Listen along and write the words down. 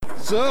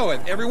So,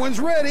 if everyone's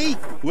ready,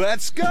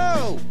 let's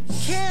go!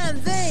 Can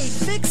they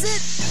fix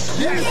it?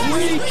 Yes,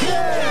 we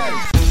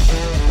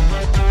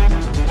can!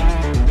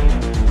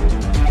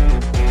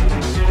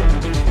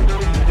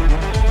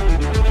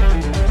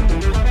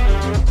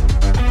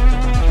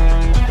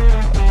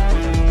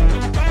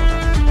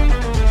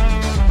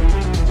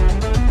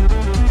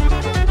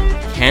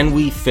 Can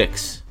we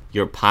fix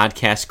your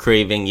podcast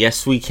craving?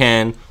 Yes, we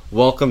can.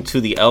 Welcome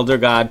to the Elder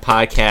God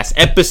Podcast,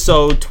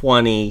 episode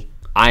 20.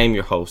 I am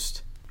your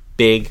host,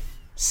 Big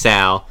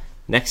Sal.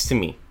 Next to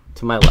me,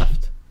 to my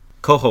left,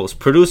 co-host,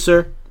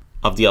 producer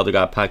of the Elder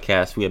God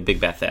Podcast, we have Big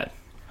Bad Thad.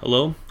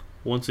 Hello,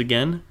 once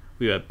again,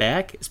 we are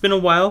back. It's been a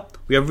while.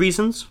 We have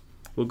reasons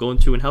we'll go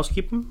into in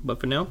housekeeping, but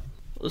for now,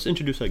 let's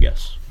introduce our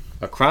guests.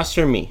 Across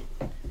from me,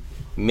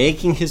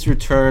 making his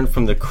return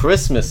from the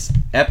Christmas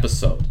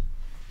episode,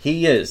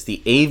 he is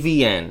the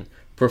AVN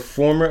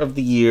Performer of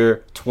the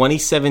Year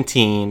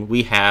 2017.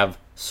 We have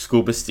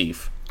Scuba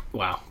Steve.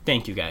 Wow,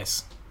 thank you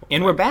guys.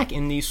 And we're back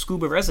in the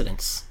Scuba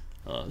residence.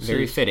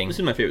 Very fitting. This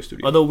is my favorite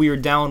studio. Although we were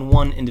down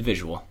one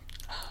individual.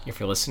 If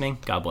you're listening,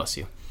 God bless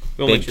you.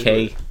 Big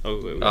K.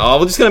 Wait.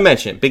 We're just going to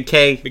mention it. Big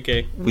K. Big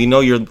K. We know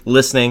you're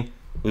listening.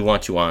 We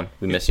want you on.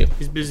 We miss you.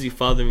 He's busy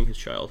fathering his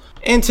child.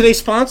 And today's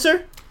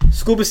sponsor,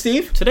 Scuba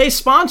Steve. Today's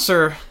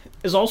sponsor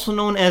is also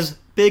known as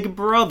Big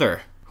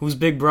Brother. Who's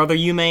Big Brother,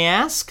 you may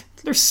ask?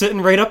 They're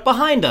sitting right up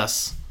behind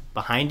us.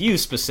 Behind you,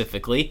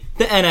 specifically.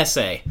 The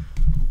NSA.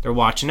 They're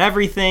watching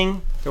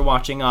everything. They're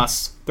watching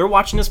us. They're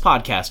watching this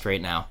podcast right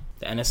now.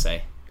 The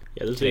NSA.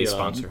 Yeah, this Today's is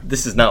sponsor.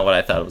 This is not what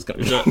I thought it was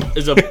going to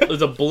be.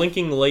 There's a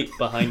blinking light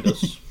behind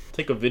us.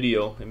 Take a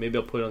video, and maybe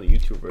I'll put it on the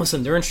YouTube version.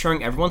 Listen, they're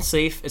ensuring everyone's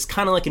safe. It's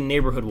kind of like a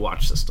neighborhood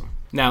watch system.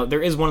 Now,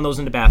 there is one of those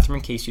in the bathroom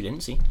in case you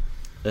didn't see.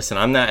 Listen,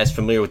 I'm not as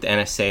familiar with the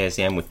NSA as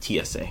I am with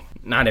TSA.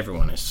 Not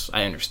everyone is.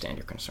 I understand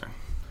your concern.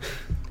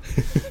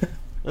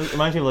 It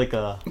reminds me of like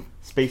a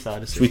Space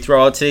Odyssey. Should we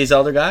throw out today's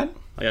Elder God?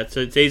 Yeah,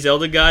 so today's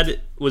Elder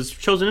God was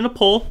chosen in a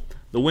poll.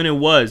 The winner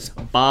was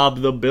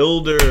Bob the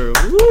Builder.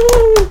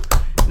 Woo!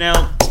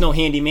 Now, It's no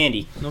handy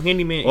mandy. no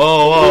Handy Mandy.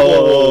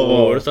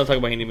 Whoa. Let's not talk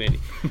about Handy Mandy.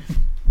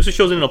 This was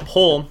chosen in a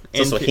poll.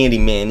 It's also Handy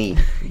Manny.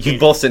 You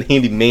both said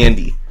Handy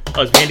Mandy.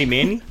 Oh, it's Handy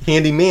Mandy?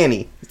 Handy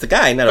Manny. It's a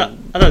guy, not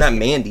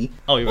Mandy.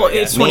 Oh, you're Well, right.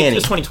 it's, Yeah. Manny.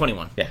 it's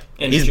 2021. Yeah.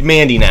 And He's it's June.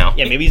 Mandy now.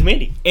 Yeah, maybe he's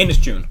Mandy. And it's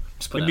June.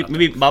 Just put that out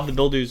Maybe Bob the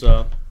Builder's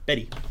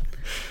Betty.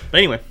 But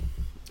anyway,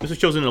 this was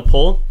chosen in a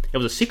poll. It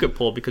was a secret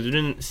poll because it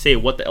didn't say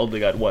what the Elder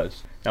God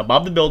was. Now,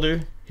 Bob the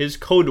Builder, his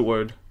code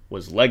word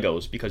was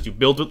Legos because you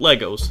build with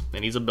Legos,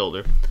 and he's a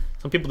builder.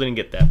 Some people didn't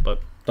get that,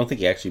 but Don't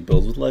think he actually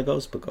builds with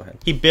Legos, but go ahead.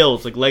 he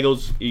builds. Like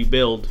Legos, you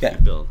build. Yeah.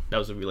 You build. That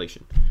was the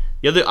relation.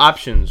 The other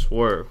options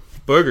were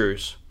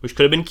burgers, which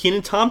could have been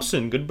Kenan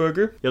Thompson. Good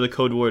burger. The other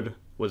code word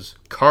was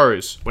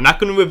cars. We're not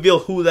going to reveal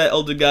who that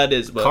Elder God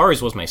is, but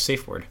Cars was my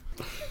safe word.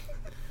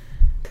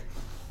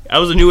 I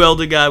was a new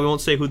Elder God. We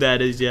won't say who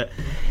that is yet.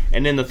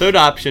 And then the third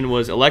option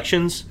was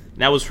elections.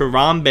 That was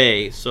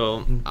Harambe.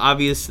 So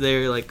obvious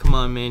there. Like, come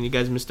on, man. You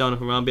guys missed out on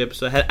Harambe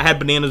episode. I had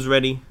bananas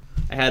ready.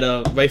 I had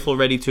a rifle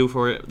ready, too,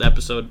 for the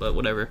episode, but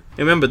whatever. And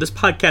remember, this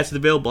podcast is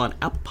available on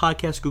Apple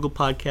Podcasts, Google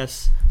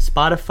Podcasts,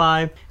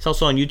 Spotify. It's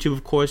also on YouTube,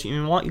 of course. And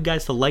we want you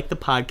guys to like the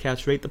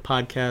podcast, rate the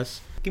podcast.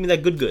 Give me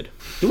that good.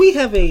 Do we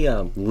have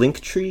a link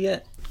tree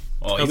yet?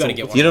 Oh, you gotta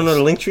get one. You don't know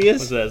what a link tree is?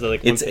 What's that? Is that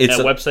like It's that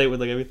a- website with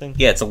like everything?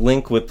 Yeah, it's a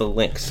link with the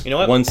links. You know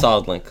what? One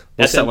solid link. We'll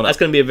That's set one going up.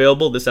 to be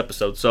available this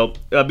episode, so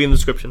it'll be in the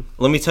description.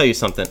 Let me tell you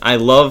something. I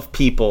love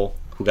people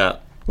who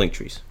got link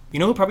trees. You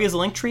know who probably has a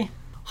link tree?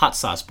 Hot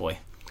Sauce Boy.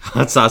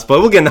 Hot Sauce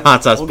Boy. We'll get into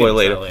Hot Sauce We'll Boy get into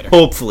later. that later.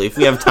 Hopefully, if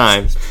we have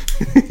time.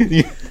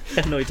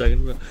 I know what you're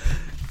talking about.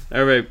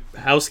 All right,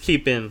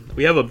 housekeeping.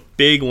 We have a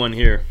big one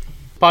here.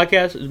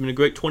 Podcast has been a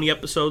great 20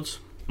 episodes.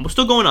 We're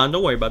still going on.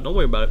 Don't worry about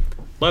it.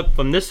 But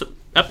from this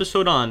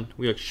episode on,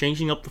 we are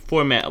changing up the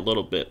format a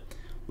little bit.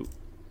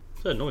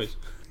 What's that noise?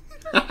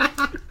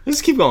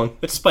 Let's keep going.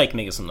 It's Spike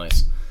making some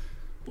noise.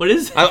 What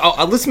is it?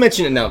 Let's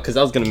mention it now, because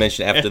I was going to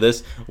mention it after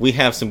this. We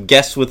have some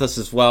guests with us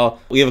as well.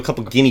 We have a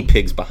couple guinea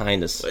pigs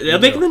behind us. They're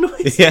making the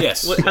noise? Yeah.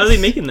 Yes. How are they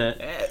making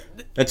that?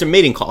 That's a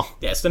mating call.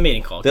 Yeah, it's the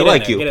mating call. They Get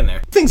like in there, you. Get in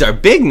there. Things are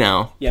big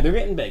now. Yeah, they're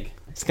getting big.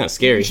 It's kind of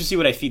scary. You should see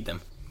what I feed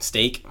them.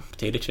 Steak,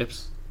 potato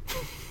chips.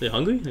 They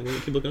hungry? They're going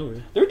to keep looking over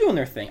here. They're doing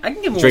their thing. I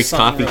can give them Drake's a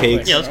little something coffee real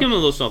cakes. quick. Yeah, let's give them a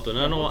little something.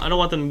 I don't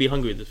want them to be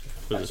hungry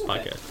for this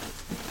podcast.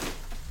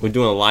 We're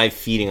doing a live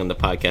feeding on the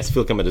podcast. I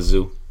feel like I'm at a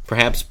zoo.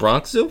 Perhaps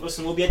Bronx Zoo?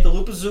 Listen, we'll be at the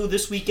Lupa Zoo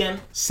this weekend.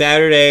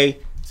 Saturday,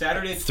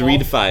 Saturday, 3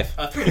 to 5.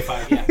 3 to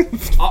 5, yeah.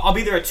 I'll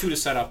be there at 2 to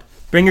set up.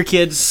 Bring your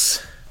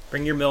kids.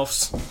 Bring your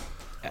MILFs.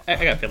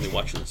 I got family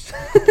watching this.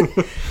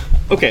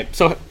 Okay,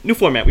 so new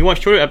format. We want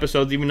shorter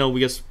episodes, even though we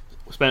just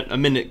spent a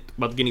minute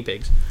about the guinea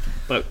pigs.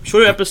 But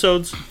shorter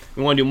episodes,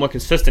 we want to do more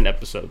consistent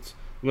episodes.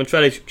 We're going to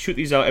try to shoot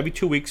these out every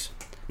 2 weeks.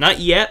 Not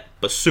yet,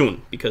 but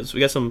soon, because we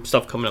got some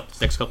stuff coming up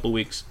the next couple of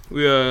weeks.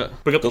 We let's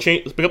pick up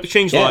the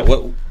change Yeah,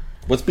 log.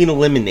 what's being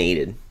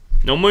eliminated?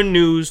 No more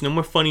news, no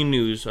more funny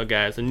news,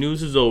 guys. The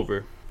news is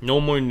over. No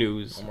more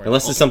news.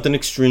 Unless it's something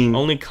extreme.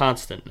 Only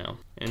constant now.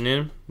 And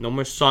then, no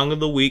more song of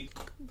the week.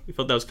 We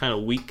felt that was kind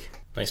of weak.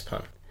 Nice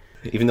pun.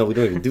 Even though we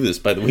don't even do this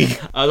by the week.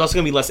 There's also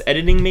going to be less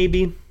editing,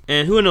 maybe.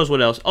 And who knows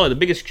what else. Oh, the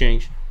biggest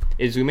change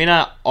is we may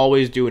not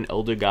always do an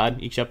Elder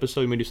God each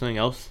episode. We may do something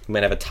else. We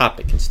might have a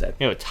topic instead.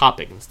 We have a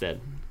topic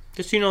instead.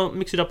 Just,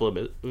 mix it up a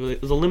little bit.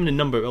 There's a limited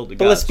number of Elder Gods.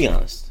 But let's be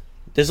honest.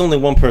 There's only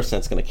one person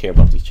that's going to care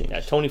about these changes.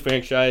 Yeah, Tony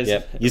franchise.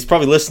 Yep. He's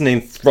probably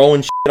listening,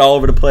 throwing shit all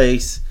over the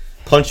place,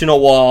 punching a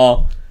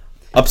wall,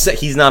 upset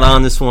he's not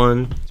on this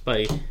one. He's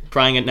probably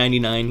crying at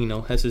 99,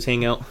 has his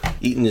hangout.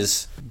 Eating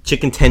his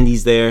chicken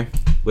tendies there.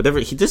 Whatever.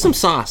 He does some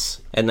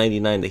sauce at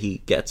 99 that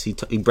he gets. He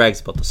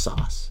brags about the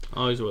sauce.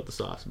 Always about the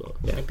sauce, but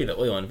Yeah. Might be the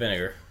oil and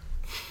vinegar.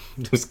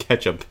 It was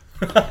ketchup.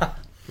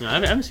 No,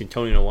 I haven't seen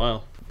Tony in a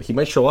while. He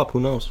might show up.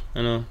 Who knows?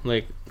 I know.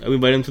 Like, we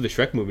invited him to the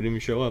Shrek movie. Didn't even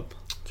show up.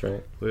 That's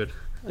right. Weird.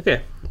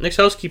 Okay, next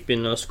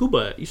housekeeping.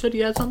 Scuba, you said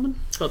you had something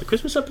about the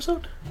Christmas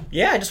episode?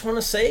 Yeah, I just want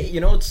to say,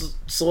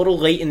 it's a little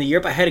late in the year,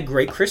 but I had a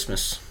great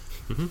Christmas.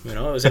 Mm-hmm.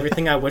 It was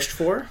everything I wished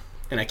for,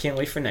 and I can't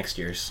wait for next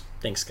year's.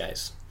 Thanks,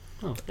 guys.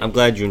 Oh, I'm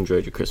glad you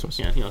enjoyed your Christmas.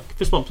 Yeah,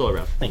 fist bumps all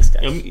around. Thanks,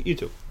 guys. You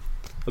too.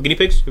 Oh, guinea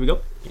pigs? Here we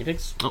go. Guinea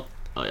pigs? Oh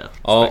yeah.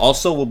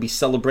 Also, we'll be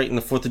celebrating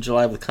the 4th of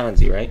July with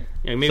Kanzi, right?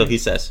 Yeah, maybe, so he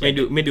says. May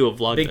do a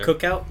vlog. Big there.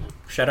 cookout.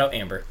 Shout out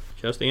Amber.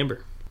 Shout out to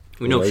Amber.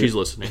 We know she's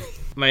listening.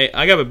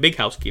 I got a big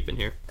housekeeping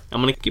here. I'm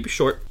gonna keep it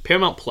short.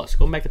 Paramount Plus.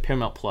 Going back to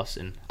Paramount Plus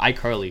and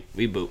iCarly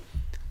Reboot.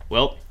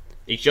 Well,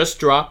 it just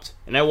dropped,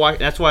 and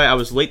that's why I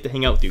was late to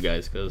hang out with you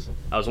guys, because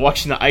I was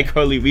watching the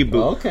iCarly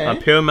Reboot on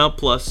Paramount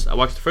Plus. I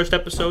watched the first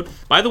episode.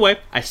 By the way,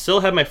 I still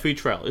have my free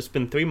trial. It's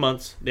been 3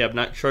 months. They have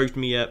not charged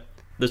me yet.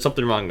 There's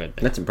something wrong with it.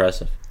 That's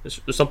impressive. There's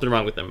something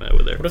wrong with them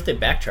over there. What if they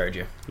backcharge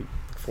you?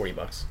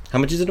 $40. How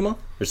much is it a month?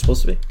 They're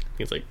supposed to be? I think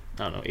it's like,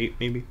 I don't know, 8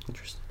 maybe.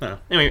 Interesting. I don't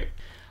know. Anyway,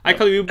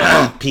 iCarly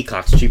Reboot.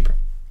 Peacock's cheaper.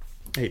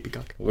 I hate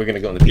Peacock. We're going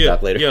to go into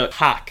Peacock later. Yeah,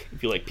 Hawk,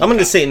 if you like Peacock. I'm going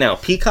to say it now.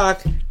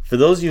 Peacock, for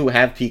those of you who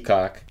have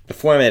Peacock, the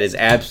format is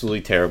absolutely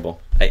terrible.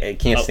 I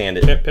can't stand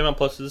it. Paramount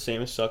Plus is the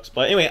same. It sucks.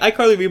 But anyway,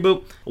 iCarly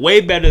Reboot, way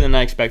better than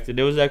I expected.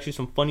 There was actually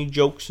some funny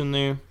jokes in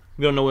there.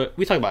 We don't know what...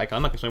 We talk about iCarly.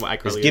 I'm not going to say what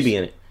iCarly is. There's Gibby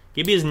in it.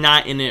 Gibby is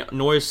not in it,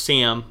 nor is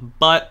Sam.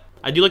 But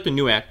I do like the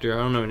new actor. I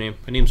don't know her name.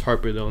 Her name's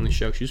Harper, though, in the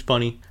show. She's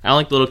funny. I don't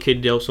like the little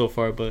kid Dale so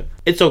far, but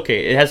it's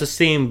okay. It has the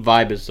same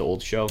vibe as the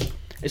old show.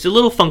 It's a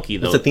little funky,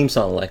 though. What's the theme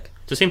song like?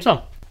 It's the same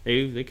song.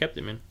 They kept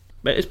it, man.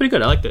 But it's pretty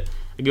good. I liked it.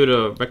 I give it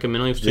a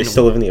recommend. Do they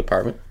still live in the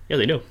apartment? Yeah,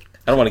 they do.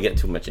 I don't want to get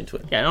too much into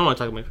it. Yeah, I don't want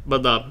to talk about it.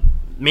 But the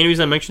main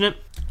reason I mention it,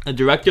 the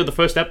director of the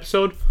first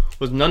episode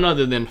was none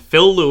other than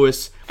Phil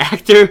Lewis,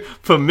 actor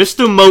for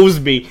Mr.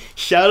 Mosby.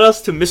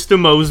 Shout-outs to Mr.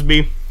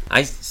 Mosby.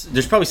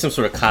 There's probably some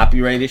sort of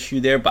copyright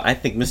issue there, but I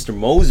think Mr.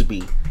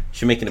 Mosby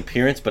should make an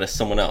appearance, but as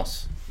someone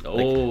else. Oh.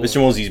 Like Mr.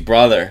 Mosby's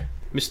brother.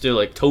 Mr.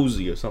 like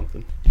Tozy or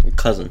something.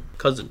 Cousin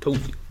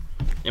Tozy.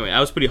 Anyway, I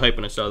was pretty hyped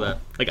when I saw that.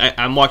 Like,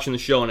 I'm watching the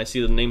show and I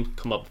see the name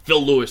come up,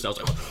 Phil Lewis, and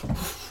I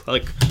was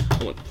like,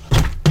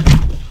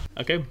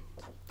 okay.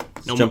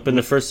 Let's jump in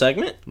the first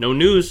segment. No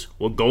news.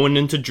 We're going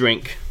into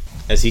drink.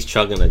 As he's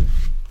chugging a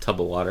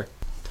tub of water.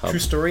 True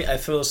story, I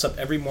fill this up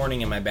every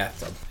morning in my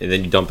bathtub. And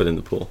then you dump it in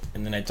the pool.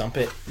 And then I dump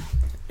it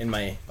in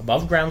my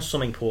above-ground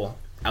swimming pool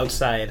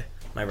outside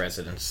my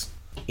residence.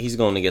 He's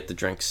going to get the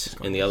drinks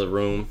in the other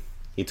room.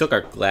 He took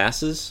our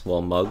glasses,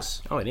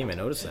 mugs. Oh, I didn't even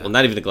notice that. Well,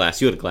 not even a glass.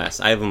 You had a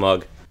glass. I have a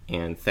mug.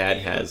 And Thad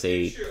has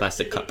a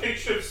plastic cup.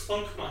 Picture of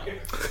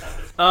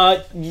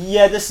Spunkmeyer.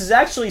 Yeah, this is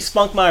actually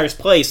Spunkmeyer's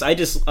place. I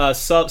just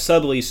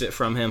sublease it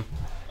from him.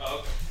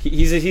 Oh.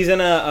 He's in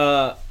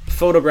a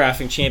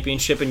photographing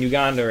championship in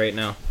Uganda right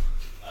now.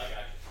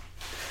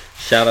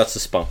 Shout outs to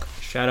Spunk.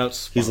 Shout out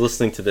Spunk. He's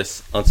listening to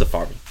this on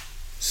Safari.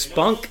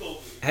 Spunk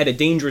had a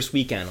dangerous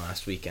weekend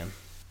last weekend,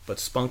 but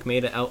Spunk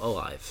made it out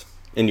alive.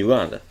 In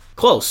Uganda.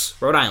 Close,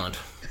 Rhode Island.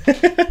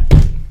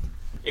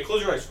 Hey,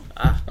 close your eyes.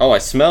 Oh, I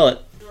smell it.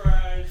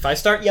 If I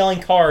start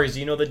yelling cars,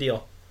 you know the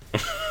deal.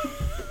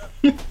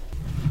 Let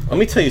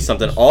me tell you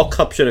something. All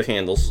cups should have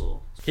handles.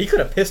 He could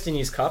have pissed in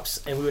these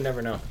cups, and we would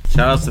never know.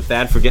 Shout outs to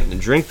Thad for getting the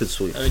drink that's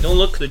sweet. Don't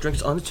look. The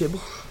drink's on the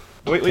table.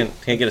 Wait. Can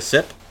I get a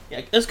sip?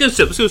 Yeah, let's get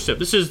a sip.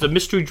 This is the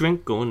mystery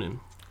drink going in.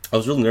 I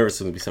was really nervous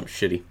it was going to be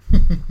something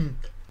shitty.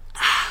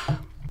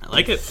 I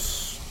like it.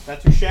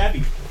 Not too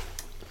shabby.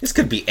 This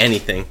could be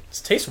anything.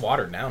 It tastes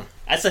watered down.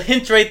 That's a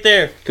hint right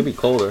there. Could be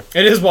colder.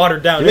 It is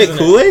watered down, You made isn't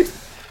Kool-Aid?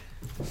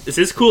 This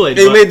is Kool-Aid.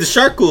 They made the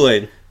shark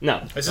Kool-Aid. No.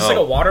 Is this like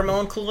a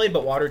watermelon Kool-Aid,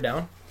 but watered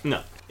down?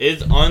 No.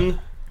 It's on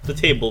the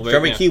table right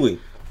Strawberry now. kiwi.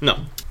 No.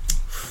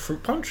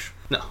 Fruit punch?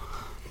 No.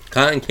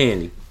 Cotton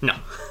candy. No.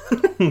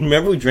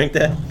 Remember we drank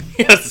that?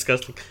 Yeah, that's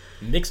disgusting.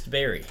 Mixed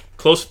berry.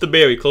 Close to the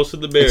berry.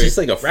 It's just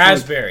like a fruit.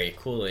 Raspberry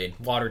Kool-Aid,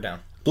 watered down.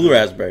 Blue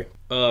raspberry.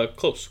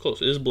 Close.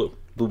 It is blue.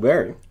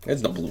 Blueberry.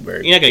 It's not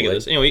blueberry. You're not gonna get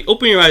this. Anyway,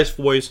 open your eyes,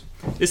 boys.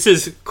 This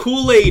is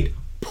Kool-Aid,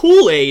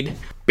 Pool-Aid,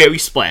 Berry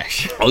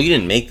Splash. Oh, you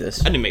didn't make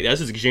this. I didn't make that.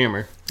 This is a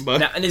jammer. But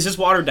Now, and is this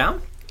watered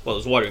down? well,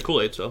 there's water in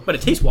Kool-Aid, so. But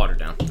it tastes watered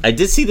down. I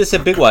did see this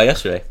at Big Y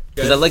yesterday.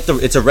 Because I like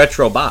it's a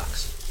retro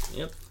box.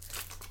 Yep.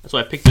 That's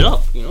why I picked it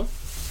up.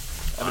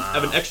 I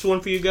have an extra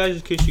one for you guys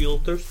in case you're a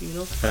little thirsty.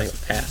 I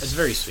pass. It's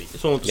very sweet.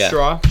 This one with the Yeah.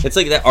 straw. It's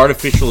like that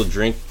artificial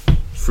drink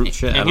fruit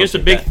shit. And here's the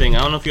big thing.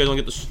 I don't know if you guys want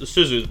to get the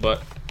scissors,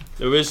 but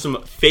There is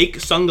some fake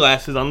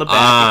sunglasses on the back if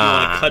you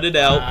want to cut it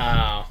out.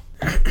 Wow.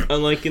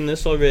 I'm liking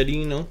this already,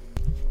 you know.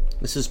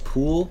 This is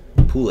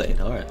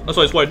Pool-Aid. All right. That's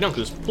why it's watered down,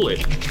 because it's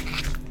Kool-Aid.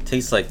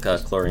 Tastes like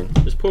chlorine.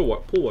 There's pool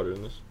water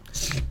in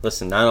this.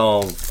 Listen, not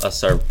all of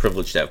us are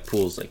privileged to have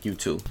pools like you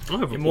two. I don't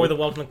have a You're pool. more than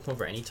welcome to come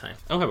over anytime.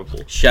 I don't have a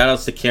pool. Shout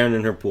outs to Karen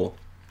and her pool.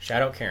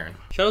 Shout out Karen.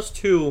 Shoutouts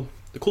to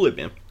the Kool-Aid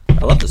man.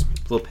 I love this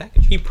little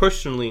package. He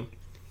personally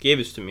gave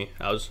this to me.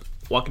 I was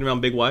walking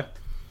around Big Y,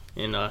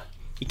 and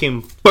he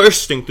came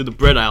bursting through the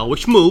bread aisle,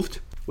 which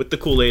moved, with the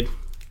Kool-Aid,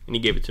 and he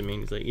gave it to me.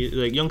 And he's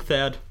like, young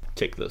Thad,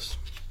 take this.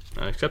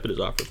 I accepted his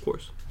offer, of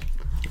course.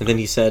 And then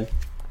he said,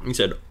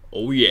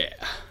 oh yeah.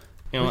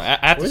 You know, I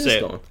have to Where's say,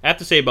 this going? I have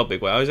to say about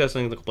Big Y. I always have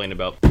something to complain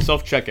about.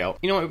 Self-checkout.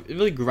 You know, it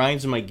really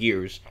grinds in my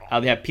gears how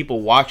they have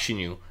people watching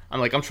you.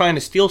 I'm trying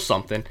to steal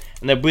something,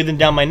 and they're breathing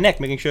down my neck,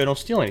 making sure I don't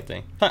steal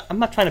anything. I'm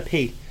not trying to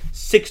pay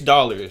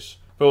 $6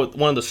 for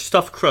one of the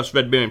stuffed crust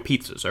Red Baron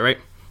pizzas. All right?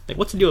 Like,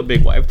 what's the deal with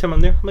Big Y? Every time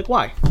I'm there, I'm like,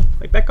 why?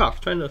 Like, back off.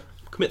 I'm trying to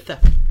commit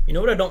theft. You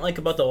know what I don't like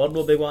about the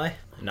audible Big Y?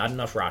 Not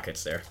enough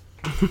rockets there.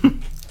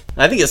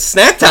 I think it's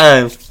snack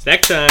time.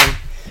 Snack time.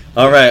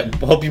 All right.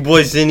 Hope you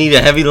boys didn't eat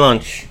a heavy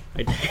lunch.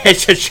 I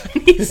said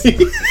Chinese.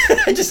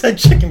 I just had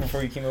chicken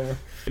before you came over.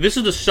 This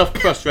is the stuffed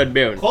crust Red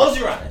Baron. Close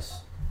your eyes.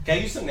 Can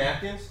I use some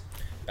napkins?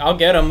 I'll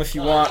get them if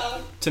you want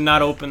to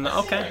not open the...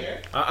 Okay.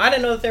 I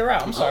didn't know that they were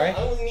out. I'm sorry. I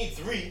only need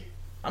 3.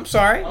 I'm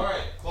sorry. All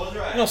right. Close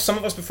your eyes. You know, some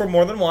of us prefer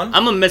more than one.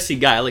 I'm a messy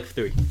guy. I like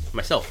 3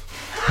 myself.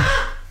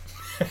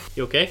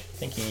 You okay? I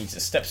think he needs a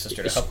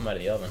stepsister to help him out of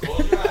the oven.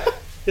 Close your eyes.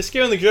 They're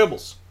scaring the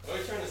gerbils. Let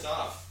me turn this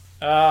off.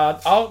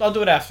 I'll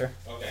do it after.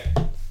 Okay.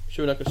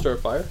 Sure we're not going to start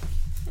a fire?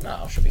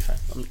 No, she'll be fine.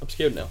 I'm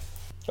scared now.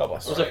 God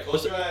bless.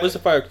 What's the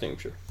fire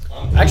extinguisher?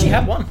 I actually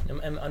have one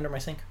under my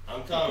sink.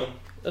 I'm coming.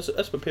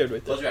 That's prepared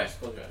right there. Close your eyes.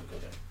 Close your eyes.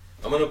 Close your eyes.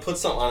 I'm going to put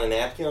something on a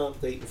napkin on the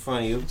plate in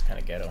front of you. It's kind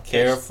of ghetto.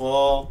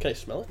 Careful. Can I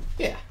smell it?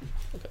 Yeah.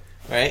 Okay.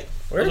 All right.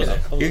 Where is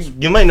it?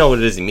 You might know what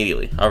it is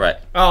immediately. All right.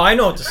 Oh, I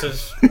know what this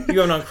is. You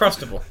have an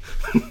Uncrustable.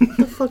 What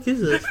the fuck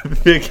is this?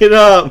 Pick it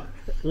up.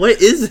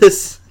 What is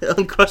this?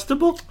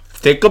 Uncrustable?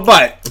 Take a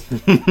bite.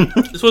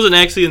 This wasn't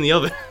actually in the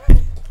oven.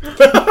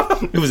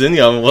 It was in the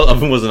oven. Well,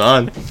 oven wasn't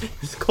on.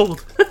 It's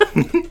cold.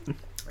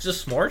 Is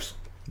this s'mores?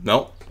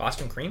 Nope.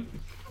 Boston cream?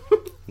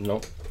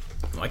 Nope.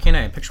 Why can't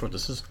I picture what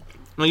this is?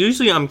 Well,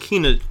 usually I'm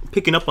keen to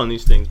picking up on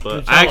these things,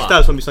 but Nutella. I actually thought it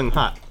was going to be something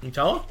hot.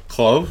 Nutella?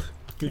 Clove.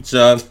 It's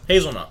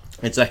Hazelnut.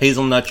 a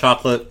hazelnut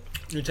chocolate.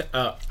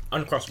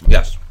 Uncrustable.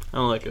 Yes. I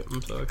don't like it.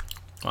 I'm sorry.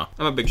 Wow.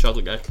 I'm a big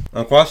chocolate guy.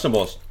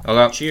 Uncrustables.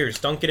 Okay. Cheers.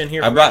 Don't get in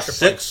here. I for brought extra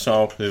 6,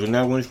 so there's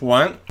another one if you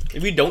want.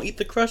 If you don't eat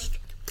the crust,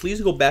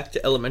 please go back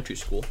to elementary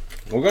school.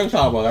 We're going to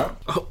talk about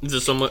that. Oh, is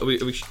this someone? Are we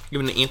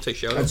giving an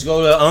anti-shout? Let's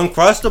go to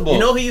Uncrustables. You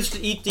know who used to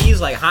eat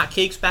these like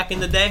hotcakes back in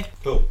the day?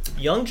 Who?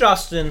 Young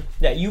Justin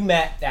that you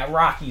met at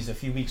Rocky's a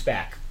few weeks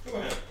back.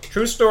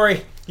 True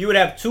story. You would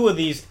have 2 of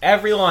these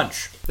every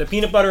lunch. The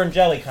peanut butter and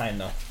jelly kind,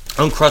 though.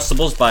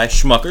 Uncrustables by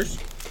Schmuckers.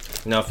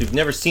 Now, if you've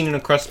never seen an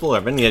Uncrustable or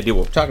have any idea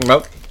what we're talking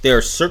about, they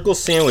are circle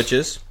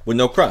sandwiches with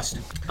no crust.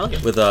 I like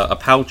it. With a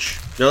pouch.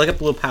 They're like a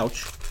little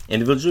pouch.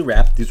 Individually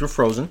wrapped. These were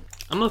frozen.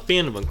 I'm a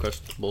fan of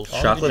Uncrustables.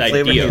 Chocolate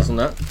flavored idea.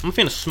 hazelnut. I'm a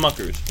fan of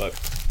Smuckers, but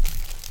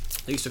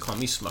They used to call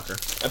me Smucker.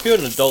 if you're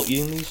an adult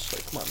eating these,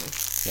 like, come on, man.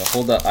 Now,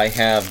 hold up. I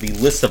have the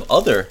list of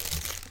other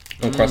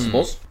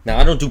Uncrustables. Now,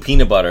 I don't do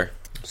peanut butter.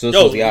 So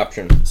this was the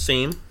option.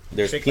 Same.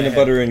 There's Shake peanut my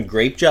head. butter and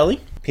grape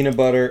jelly. Peanut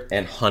butter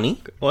and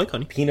honey. I like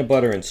honey. Peanut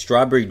butter and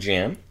strawberry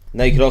jam.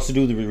 Now, you could also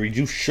do the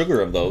reduced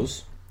sugar of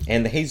those.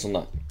 And the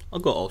hazelnut. I'll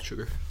go all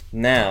sugar.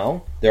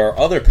 Now, there are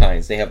other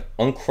kinds. They have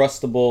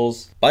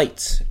Uncrustables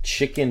Bites,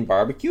 chicken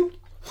barbecue,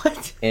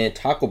 What? and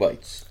taco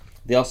bites.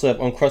 They also have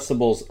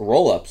Uncrustables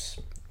roll-ups,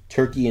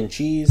 turkey and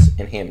cheese,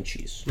 and ham and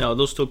cheese. Now, are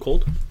those still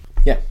cold?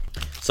 Yeah.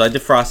 So I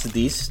defrosted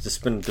these.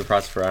 Just been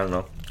defrosted for, I don't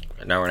know,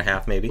 an hour and a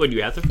half maybe. Wait, do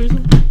you have to freeze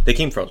them? They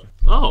came frozen.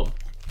 Oh,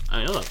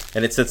 I know that.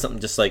 And it said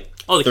something just like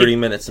Oh, 30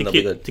 minutes and to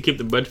they'll keep, be good. to keep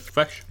the bread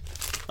fresh.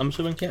 I'm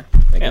assuming. Yeah,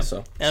 I guess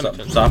so. Yeah, that makes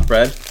sense. Soft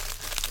bread.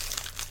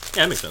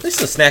 Yeah, that makes sense.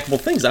 These are snackable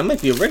things. I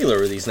might be a regular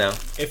with these now.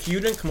 If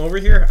you didn't come over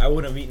here, I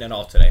wouldn't have eaten it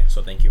all today,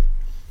 so thank you.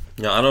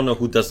 Now, I don't know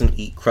who doesn't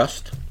eat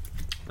crust,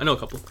 I know a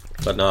couple.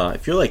 but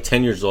if you're like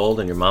 10 years old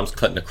and your mom's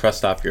cutting the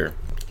crust off your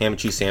ham and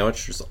cheese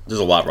sandwich, there's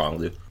a lot wrong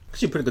with you.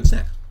 Because you're a pretty good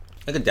snack.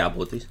 I could dabble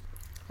with these.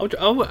 I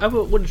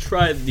would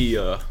try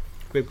the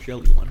grape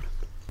jelly one.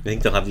 You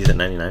think they'll have these at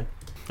 99?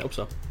 I hope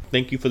so.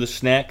 Thank you for the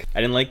snack.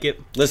 I didn't like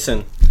it.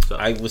 Listen, So-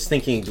 I was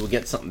thinking, do we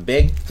get something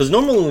big? Because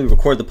normally when we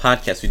record the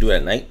podcast, we do it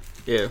at night.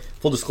 Yeah.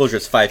 Full disclosure,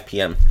 it's 5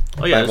 p.m.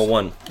 Oh, yeah,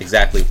 5:01,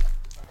 exactly.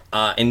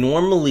 And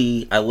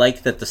normally, I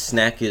like that the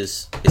snack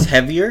is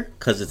heavier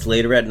because it's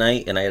later at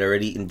night, and I had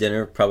already eaten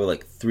dinner probably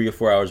like 3 or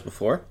 4 hours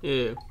before.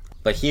 Yeah.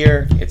 But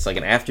here, it's like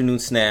an afternoon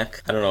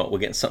snack. I don't know. We're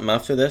getting something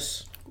after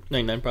this.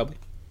 99 probably.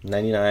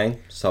 99.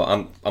 So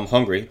I'm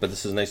hungry, but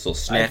this is a nice little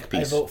snack I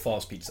piece. vote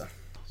Falls Pizza.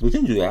 We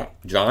can do that.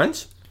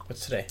 John's.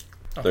 What's today?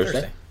 Oh,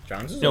 Thursday.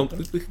 John's is No, open.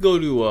 we could go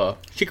to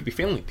Chicopee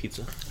Family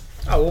Pizza.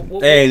 Oh,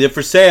 Hey, they're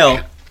for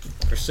sale.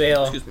 for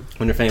sale. Excuse me.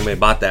 Wonder if anybody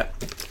bought that.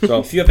 So,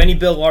 If you have any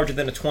bill larger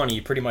than a 20,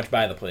 you pretty much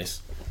buy the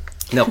place.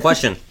 now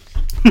question.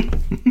 Do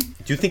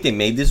you think they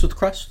made this with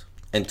crust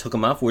and took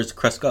them off? Where's the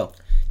crust go?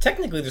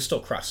 Technically, there's still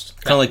crust.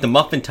 Kind of like the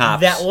muffin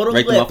tops. That little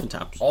right, lip, the muffin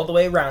tops. all the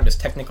way around, is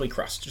technically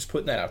crust. Just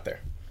putting that out there.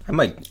 I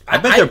bet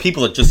there are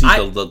people that just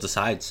eat the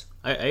sides.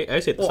 I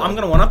say the Well, side. I'm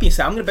going to one-up you,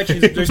 Sal. I'm going to bet you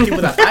there's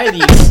people that buy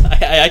these.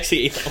 I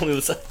actually ate only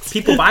the sides.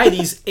 People buy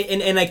these,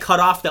 and they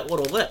cut off that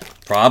little lip.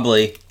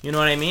 Probably. You know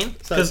what I mean?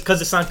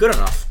 Because it's not good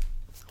enough.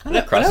 When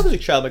I was a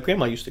child, my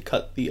grandma used to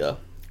cut the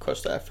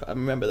crust off. I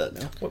remember that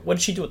now. What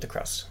did she do with the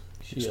crust?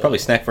 It's probably a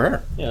snack for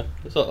her. Yeah,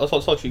 that's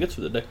all she gets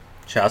for the day.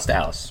 Shouts to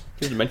Alice.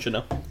 She's dementia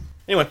now.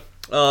 Anyway.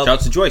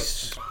 Shouts to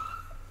Joyce.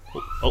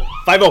 Oh,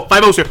 5-0.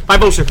 5-0, sir.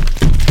 5-0, sir.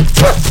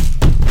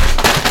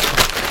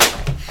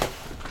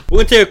 We're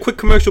going to take a quick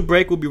commercial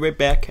break. We'll be right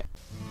back.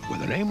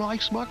 With a name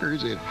like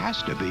Smucker's, it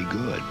has to be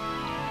good.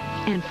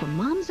 And for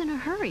moms in a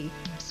hurry,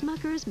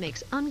 Smucker's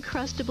makes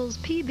Uncrustables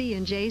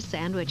PB&J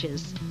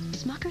sandwiches.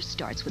 Smucker's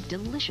starts with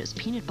delicious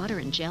peanut butter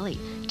and jelly,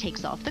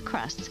 takes off the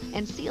crusts,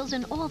 and seals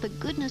in all the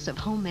goodness of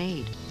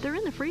homemade. They're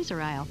in the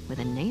freezer aisle. With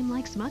a name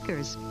like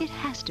Smucker's, it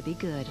has to be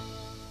good.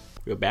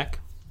 We're back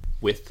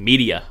with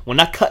media. We're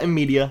not cutting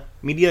media.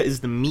 Media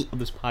is the meat of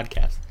this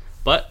podcast.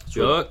 But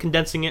you're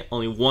condensing it,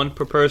 only one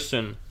per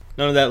person.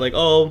 None of that like,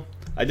 oh,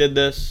 I did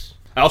this.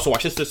 I also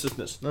watched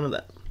this. None of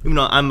that. Even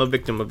though I'm a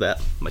victim of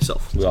that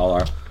myself. We all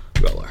are.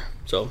 We all are.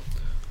 So,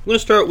 I'm going to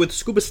start with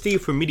Scuba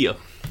Steve for media.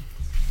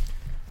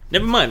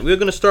 Never mind. We're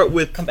going to start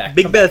with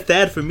Big Bad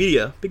Thad for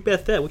media. Big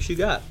Bad Thad, what you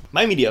got?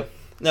 My media.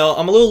 Now,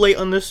 I'm a little late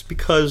on this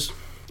because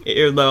it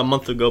aired about a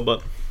month ago,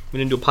 but we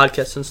didn't do a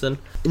podcast since then.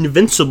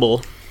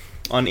 Invincible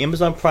on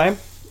Amazon Prime.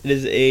 It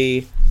is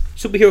a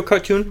superhero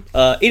cartoon.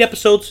 8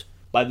 episodes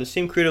by the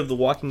same creator of the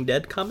Walking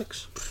Dead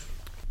comics.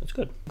 It's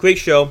good. Great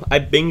show. I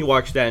binge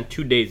watched that in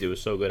 2 days. It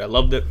was so good. I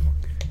loved it.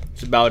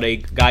 It's about a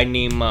guy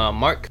named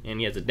Mark, and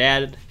he has a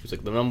dad who's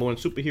like the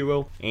 #1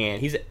 superhero,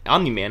 and he's an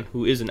Omni-Man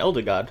who is an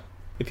elder god,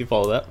 if you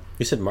follow that.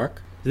 You said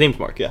Mark? His name's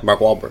Mark, yeah. Mark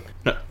Wahlberg.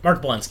 No.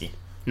 Mark Blonsky.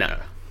 No.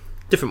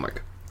 Different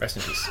Mark. Rest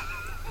in peace.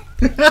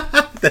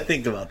 I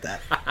think about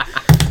that.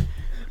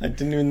 I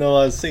didn't even know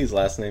how to say his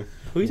last name.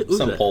 Who's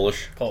Some that?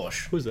 Polish.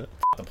 Polish. Who's that?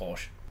 The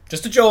Polish.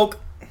 Just a joke.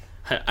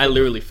 I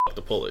literally fucked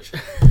the Polish.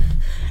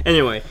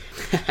 Anyway.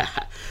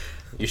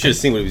 You should have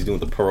seen what he was doing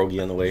with the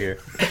pierogi on the way here.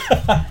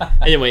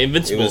 Anyway, It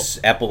Invincible. was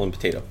apple and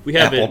potato. We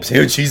have apple it. and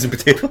potato, cheese and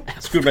potato.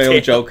 Screwed my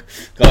own joke.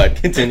 Go ahead,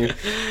 continue.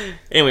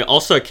 Anyway,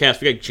 all-star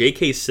cast. We got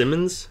J.K.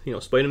 Simmons,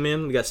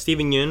 Spider-Man. We got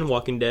Steven Yeun,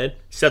 Walking Dead.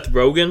 Seth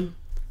Rogen.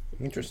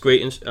 Interesting.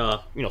 Great,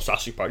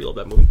 Sausage Party. Love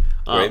that movie.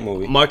 Great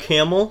movie. Mark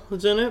Hamill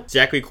is in it.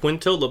 Zachary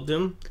Quinto, loved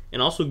him.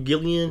 And also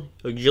Gillian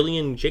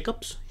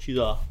Jacobs. She's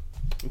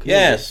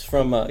Yes,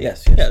 from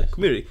yes.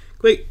 Community.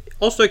 Great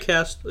all-star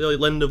cast,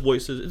 lend of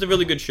voices. It's a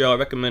really good show. I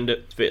recommend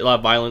it. It's a lot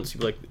of violence.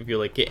 If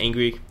you get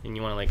angry and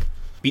you want to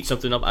beat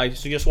something up, I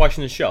suggest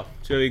watching this show.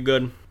 It's really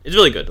good. It's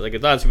really good. I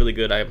thought it's really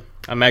good.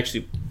 I'm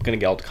actually gonna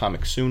get all the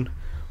comics soon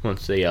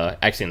once they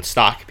actually in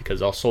stock because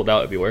they're all sold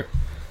out everywhere.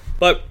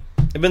 But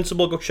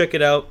Invincible, go check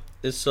it out.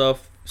 It's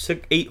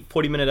 8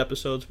 40-minute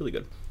episodes. Really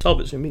good.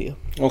 Television media.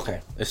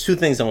 Okay, there's 2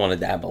 things I want to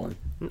dabble in.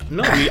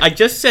 No, I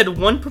just said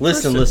one per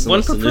person.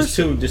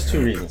 Listen. There's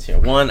two reasons here.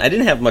 One, I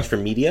didn't have much for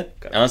media.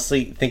 Okay.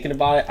 Honestly, thinking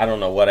about it, I don't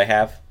know what I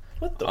have.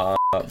 What the?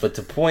 But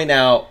to point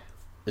out,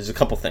 there's a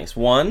couple things.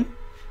 One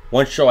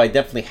show I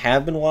definitely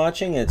have been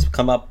watching, and it's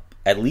come up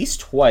at least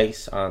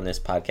twice on this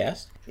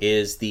podcast,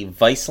 is the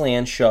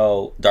Viceland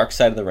show Dark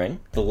Side of the Ring.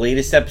 The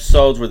latest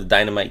episodes were the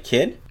Dynamite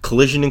Kid,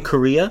 Collision in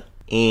Korea,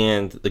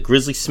 and the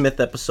Grizzly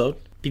Smith episode.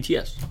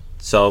 BTS.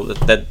 So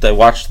that I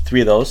watched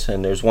 3 of those,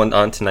 and there's one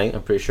on tonight,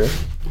 I'm pretty sure.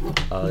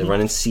 They run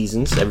in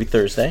seasons every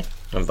Thursday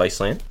on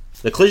Viceland.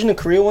 The Collision in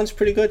Korea one's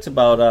pretty good. It's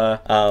about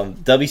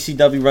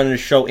WCW running a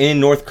show in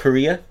North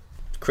Korea.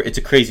 It's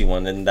a crazy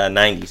one in the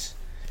 90s.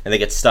 And they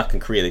get stuck in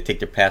Korea. They take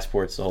their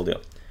passports, the whole deal.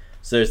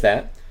 So there's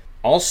that.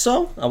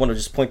 Also, I want to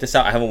just point this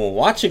out. I haven't been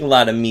watching a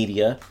lot of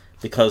media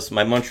because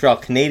my Montreal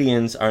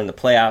Canadiens are in the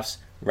playoffs.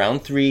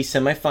 Round 3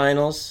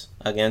 semifinals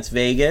against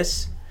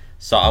Vegas.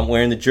 So I'm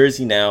wearing the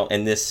jersey now,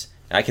 and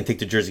I can take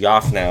the jersey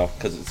off now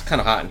because it's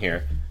kind of hot in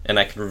here, and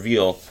I can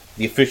reveal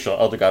the official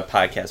Elder God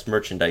Podcast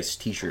merchandise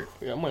T-shirt.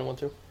 Yeah, I'm wearing one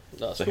too.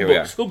 So here we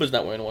are. Scuba's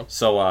not wearing one.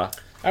 So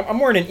I'm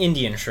wearing an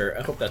Indian shirt.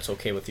 I hope that's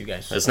okay with you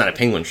guys. It's not a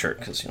penguin shirt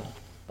because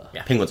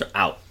penguins are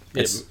out.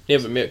 It's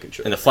Native American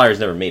shirt. And the Flyers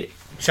never made it.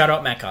 Shout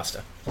out Matt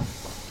Costa.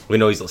 We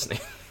know he's listening.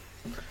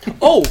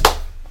 Oh,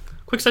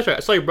 quick sidetrack. I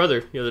saw your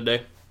brother the other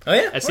day. Oh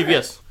yeah, at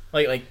CVS.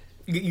 Like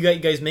you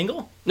guys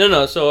mingle?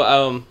 No.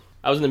 So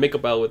I was in the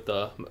makeup aisle with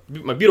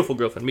my beautiful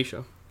girlfriend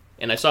Misha,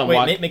 and I saw him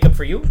walk. Wait, makeup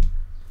for you?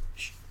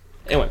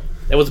 Anyway,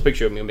 that was a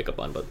picture of me with makeup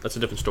on, but that's a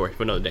different story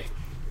for another day.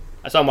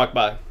 I saw him walk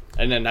by.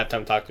 I didn't have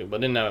time to talk to him,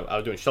 but then I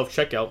was doing self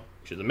checkout,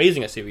 which is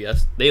amazing at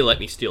CVS. They let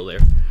me steal there.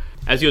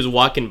 As he was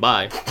walking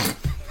by,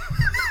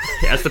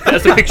 that's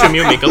the picture of me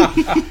with makeup.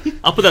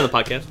 I'll put that on the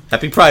podcast.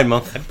 Happy Pride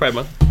Month. Happy Pride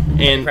Month.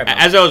 And Pride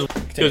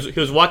Month. As he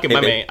was walking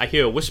by me, I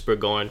hear a whisper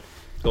going,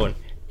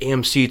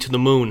 AMC to the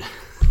moon.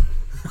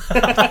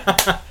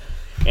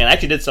 And I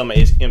actually did sell my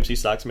AMC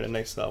stocks. Made a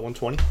nice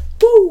 120.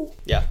 Woo!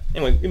 Yeah.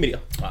 Anyway, your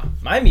media. Wow.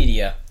 My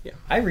media. Yeah.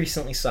 I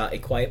recently saw A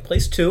Quiet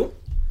Place 2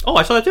 Oh,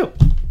 I saw that too.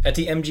 at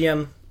the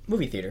MGM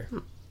movie theater.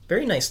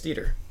 Very nice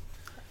theater.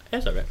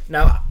 That's all right.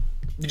 Now,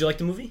 did you like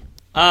the movie?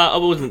 I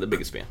wasn't the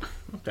biggest fan.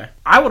 Okay.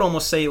 I would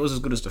almost say it was as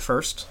good as the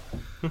first,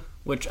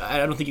 which I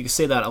don't think you could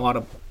say that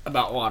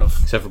about a lot of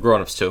Except for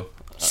Grown-Ups too.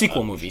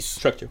 sequel movies.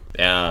 Truck 2.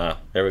 Yeah,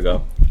 there we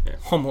go.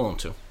 Home Alone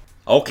 2.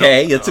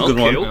 Okay, that's a good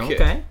Okay, one.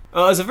 okay. It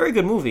was a very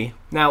good movie.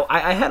 Now,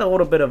 I had a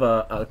little bit of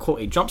a quote,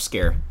 a jump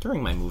scare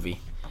during my movie.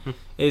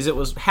 Is it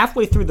was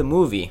halfway through the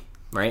movie,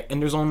 right?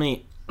 And there's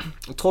only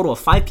a total of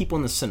 5 people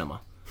in the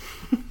cinema.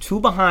 2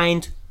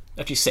 behind,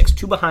 actually 6.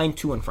 2 behind,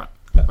 2 in front,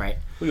 right?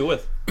 Who you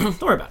with? Don't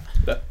worry about it.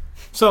 Yeah.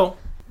 So,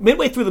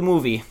 midway through the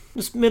movie,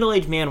 this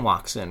middle-aged man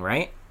walks in,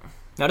 right?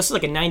 Now, this is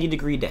like a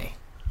 90-degree day.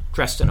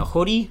 Dressed in a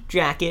hoodie,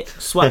 jacket,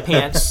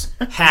 sweatpants,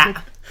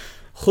 hat.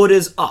 Hood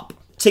is up.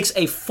 Takes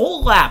a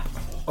full lap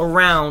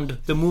around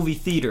the movie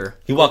theater.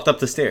 He walked up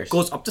the stairs.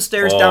 Goes up the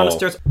stairs, down the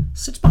stairs.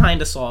 Sits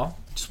behind us all.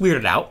 Just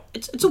weirded out.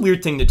 It's a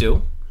weird thing to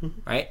do,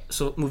 right?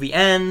 So, movie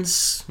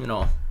ends.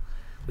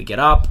 We get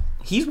up.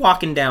 He's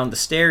walking down the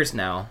stairs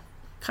now.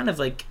 Kind of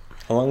like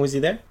How long was he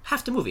there?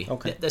 half the movie.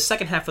 Okay. The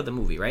second half of the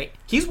movie, right?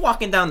 He's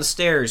walking down the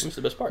stairs That's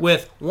the best part.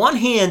 with one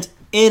hand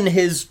in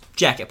his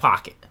jacket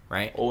pocket,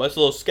 right? Oh, that's a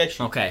little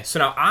sketchy. Okay, so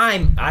now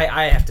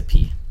I have to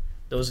pee.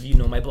 Those of you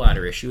know my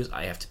bladder issues.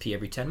 I have to pee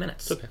every 10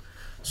 minutes. It's okay.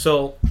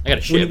 So I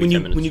gotta shit every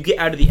 10 minutes. when you get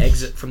out of the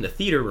exit from the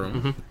theater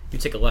room, you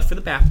take a left for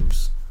the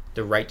bathrooms.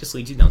 The right just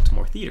leads you down to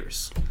more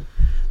theaters.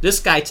 This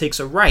guy takes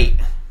a right,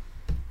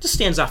 just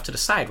stands off to the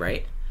side,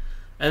 right?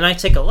 And I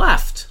take a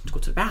left to go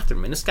to the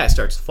bathroom, and this guy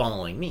starts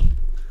following me.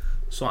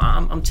 So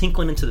I'm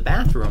tinkling into the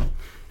bathroom,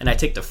 and I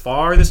take the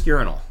farthest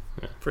urinal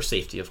for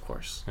safety, of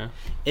course. Yeah.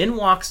 In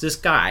walks this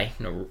guy,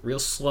 real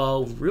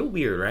slow, real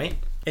weird, right?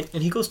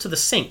 And he goes to the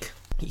sink.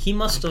 He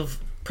must have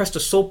pressed a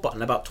soap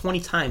button about 20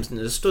 times and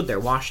just stood there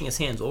washing his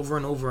hands over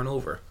and over and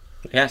over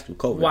He has to be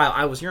COVID. while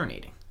I was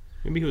urinating.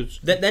 Maybe he was.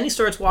 Then he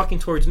starts walking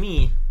towards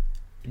me,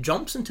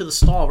 jumps into the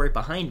stall right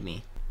behind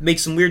me,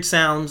 makes some weird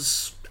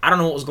sounds. I don't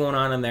know what was going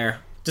on in there.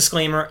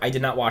 Disclaimer, I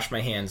did not wash my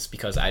hands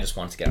because I just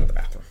wanted to get out of the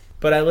bathroom.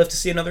 But I live to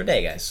see another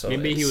day, guys. So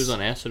Maybe he was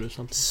on acid or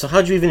something. So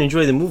how'd you even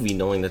enjoy the movie,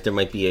 knowing that there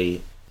might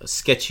be a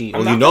sketchy...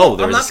 Well, I'm there not was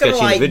a gonna sketchy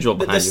lie, individual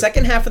the behind you.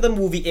 second half of the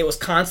movie, it was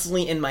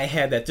constantly in my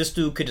head that this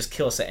dude could just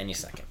kill us at any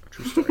second.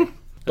 True story.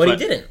 But he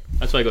didn't.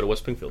 That's why I go to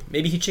West Springfield.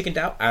 Maybe he chickened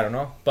out. I don't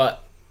know.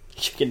 But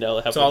Chicken Dell.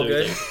 it's all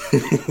good.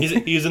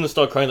 He's in the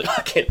stall crying like,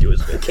 I can't do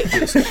this. I can't do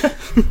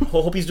this.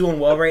 Hope he's doing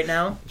well right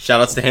now.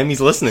 Shout outs to him.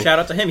 He's listening. Shout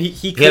out to him. He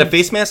He had a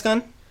face mask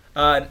on?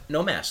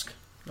 no mask.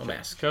 No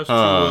mask. Shout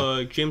out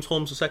to James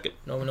Holmes II.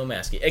 No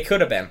mask. It could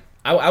have been.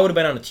 I would have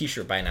been on a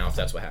t-shirt by now if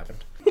that's what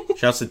happened.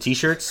 Shout outs to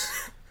t-shirts.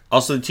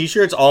 Also, the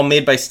t-shirts all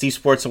made by Steve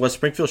Sports in West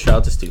Springfield. Shout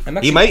out to Steve.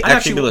 He might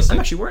actually be listening.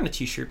 I'm actually wearing a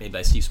t-shirt made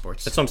by Steve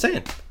Sports. That's what I'm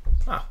saying.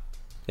 Wow.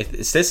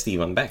 It says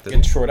Steve on the back, doesn't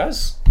It it? sure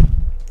does.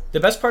 The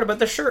best part about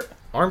the shirt,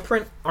 arm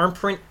print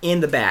in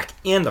the back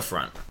and the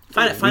front.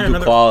 Find do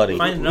another quality.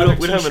 Find another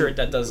We don't have t-shirt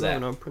that does We that.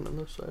 don't have an print on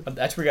this side.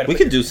 That's where you gotta We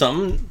put could do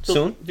something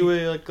soon. Do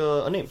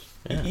a name.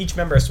 each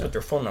member has to put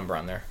their phone number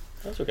on there.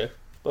 That's okay.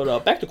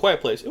 But back to Quiet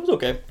Place. It was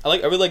okay. I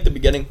really liked the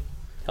beginning.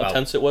 How Wow.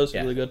 tense it was.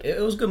 Yeah. Really good.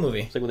 It was a good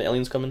movie. It's like when the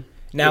aliens come in.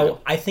 Now, Really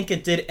good. I think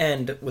it did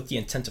end with the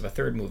intent of a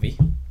third movie,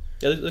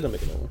 Yeah, they're gonna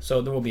make another one.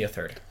 so there will be a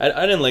third. I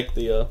didn't like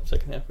the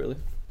second half really.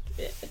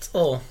 It's a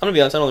little... I'm gonna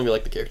be honest. I don't really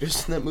like the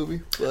characters in that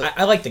movie. But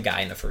I like the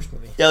guy in the first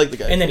movie. yeah, I like the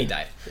guy. And then he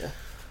died.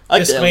 I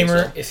like the Disclaimer,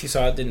 aliens, if you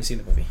saw it, didn't see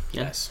the movie.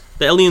 Yeah. Yes.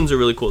 though. The aliens are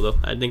really cool though.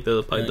 I think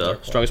they're probably Aliens are the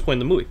cool. strongest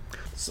point in the movie.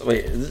 So,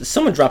 wait,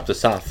 someone dropped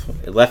us off.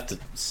 It left.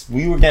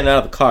 We were getting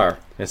out of the car,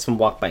 and someone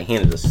walked by and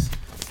handed us.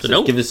 The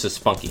note? Give us a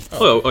spunky.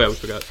 Oh yeah, we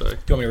forgot. Sorry. Do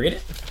you want me to read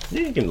it?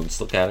 Yeah, you can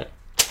just look at it.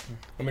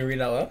 Want me to read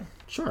it out loud?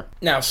 Sure.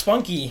 Now,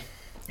 Spunky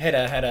had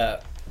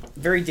a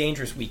very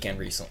dangerous weekend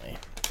recently.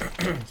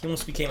 He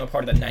almost became a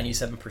part of that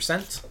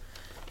 97%.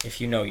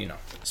 If you know, you know.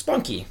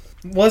 Spunky.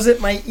 Was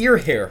it my ear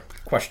hair?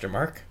 Question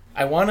mark.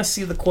 I want to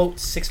see the quote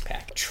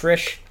six-pack.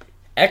 Trish,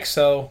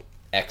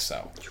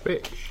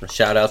 XOXO.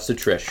 Shout outs to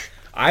Trish.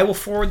 I will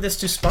forward this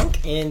to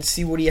Spunk and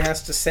see what he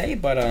has to say,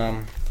 but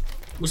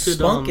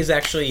Spunk is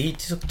actually, he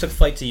took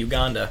flight to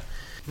Uganda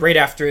right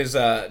after his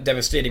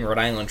devastating Rhode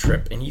Island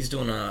trip, and he's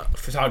doing a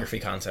photography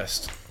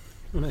contest.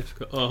 Oh, nice.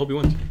 I hope he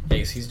wins. Yeah,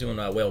 he's doing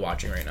whale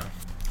watching right now.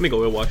 Let me go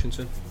whale watching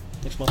soon.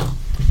 Next month.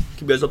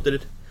 Keep you guys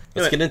updated.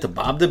 Let's get into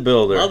Bob the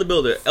Builder. Bob the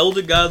Builder,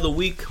 Elder God of the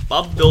Week,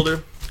 Bob the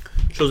Builder,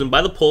 chosen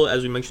by the poll,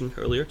 as we mentioned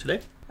earlier today.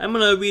 I'm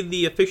going to read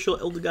the official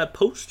Elder God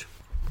post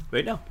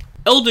right now.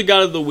 Elder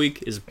God of the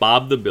Week is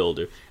Bob the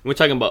Builder, and we're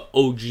talking about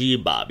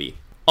OG Bobby.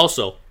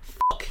 Also,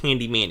 fuck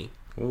Handy Manny.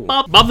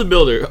 Bob the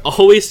Builder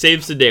always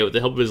saves the day with the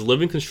help of his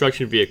living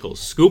construction vehicles,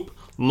 Scoop,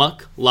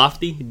 Muck,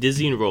 Lofty,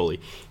 Dizzy, and Rolly.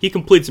 He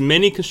completes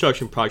many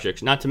construction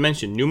projects, not to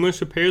mention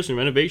numerous repairs and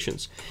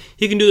renovations.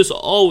 He can do this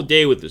all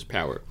day with his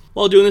power.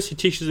 While doing this, he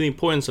teaches the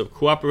importance of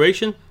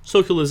cooperation,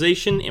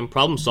 socialization, and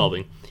problem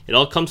solving. It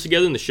all comes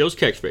together in the show's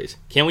catchphrase.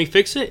 Can we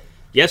fix it?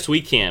 Yes,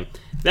 we can.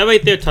 That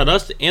right there taught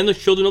us and the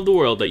children of the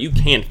world that you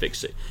can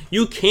fix it.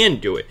 You can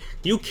do it.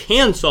 You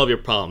can solve your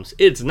problems.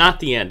 It's not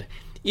the end.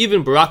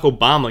 Even Barack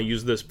Obama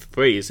used this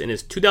phrase in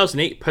his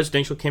 2008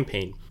 presidential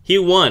campaign. He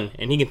won,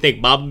 and he can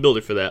thank Bob the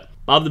Builder for that.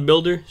 Bob the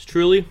Builder is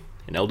truly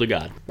an elder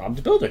god. Bob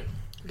the Builder.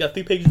 You got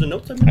 3 pages of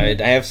notes? I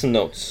have some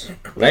notes.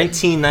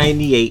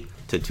 1998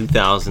 to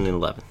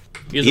 2011.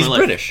 He's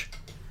British.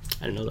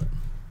 I didn't know that.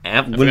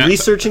 When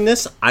researching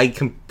this, I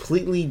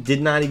completely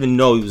did not even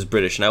know he was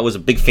British, and I was a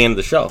big fan of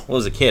the show. Well,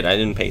 as a kid, I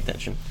didn't pay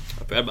attention.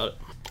 I forgot about it.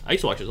 I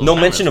used to watch this all No the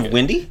time mention when I of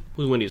was a kid. Wendy?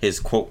 Who's Wendy? His,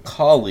 quote,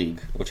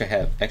 colleague, which I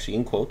have actually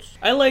in quotes.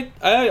 I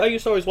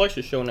used to always watch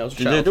this show when I was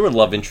a child. There were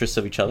love interests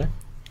of each other.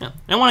 Yeah.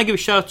 And I want to give a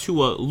shout out to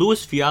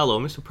Louis Fiallo,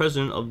 Mr.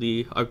 President of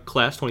our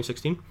class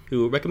 2016,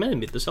 who recommended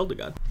me this Elder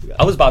God.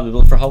 I was Bob the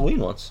Builder for Halloween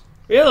once.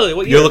 Really?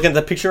 What You're year? looking at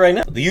the picture right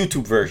now? The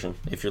YouTube version,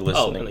 if you're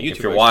listening. the YouTube if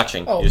you're version.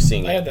 watching, you're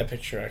seeing I it. have that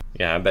picture.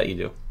 Yeah, I bet you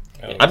do.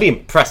 I'd be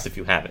impressed if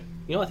you have it.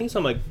 You know, I think it's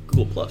on my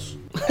Google Plus.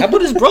 How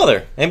about his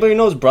brother? Anybody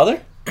know his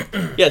brother?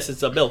 Yes,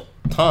 it's Bill.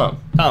 Tom.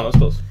 Tom, I was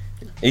close.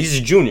 He's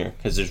a junior,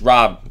 because there's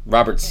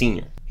Robert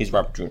Sr. He's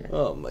Robert Jr.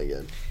 Oh, my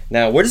God.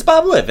 Now, where does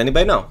Bob live?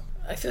 Anybody know?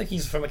 I feel like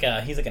he's from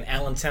he's like an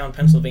Allentown,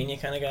 Pennsylvania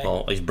kind of guy.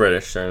 Oh, he's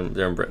British. They're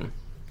in Britain.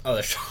 Oh,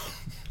 there's.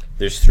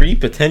 There's 3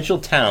 potential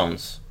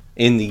towns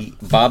in the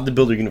Bob the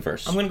Builder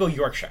universe. I'm gonna go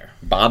Yorkshire.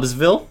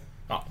 Bobsville,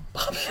 Oh,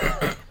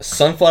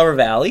 Sunflower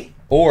Valley,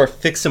 or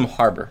Fixham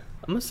Harbor.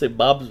 I'm going to say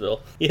Bobsville.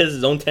 He has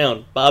his own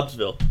town,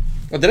 Bobsville.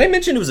 Oh, did I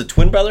mention it was a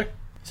twin brother? He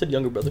said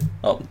younger brother.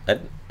 Oh,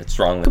 that's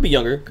wrong. Could be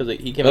younger, because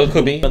he came Oh, out it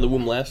could be. of the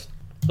womb last.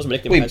 That was my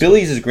nickname in high Wait, school.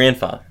 Billy's his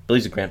grandfather.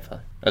 Billy's a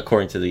grandfather,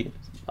 according to the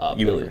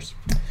universe.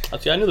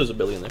 See, I knew there was a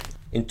Billy in there.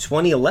 In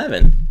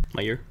 2011,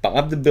 My year.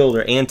 Bob the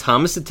Builder and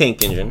Thomas the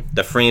Tank Engine,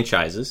 the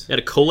franchises, You had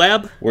a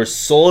collab? were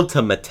sold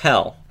to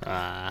Mattel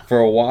Ah. for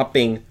a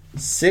whopping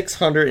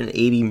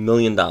 $680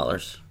 million. No,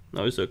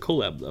 it's a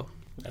collab, though.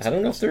 I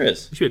don't know if there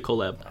is. It should be a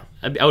collab.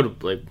 I would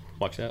have,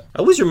 watched that. I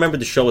always remember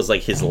the show as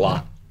like his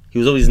lot. He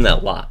was always in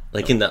that lot,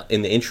 like in the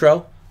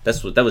intro.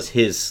 That was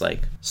his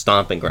like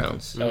stomping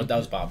grounds. that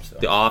was Bob's though.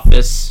 The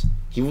Office.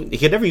 He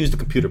had never used the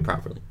computer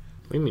properly.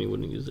 What do you mean he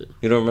wouldn't use it?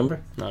 You don't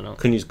remember? No.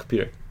 Couldn't use a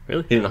computer.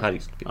 Really? He didn't know how to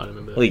use a computer. I don't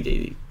remember that. Well, he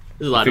did.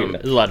 There's a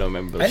lot to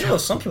remember. I know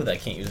some people that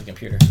can't use a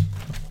computer.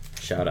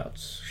 Shout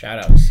outs. Shout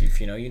outs.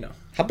 If you know, you know.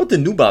 How about the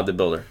new Bob the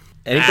Builder?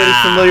 Anybody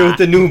familiar with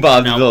the new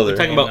Bob the No, Builder? we're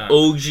talking about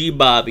OG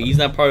Bobby. He's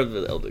not part of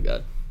the Elder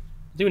God.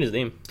 What's even his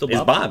name? Still It's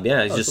Bob? Bob,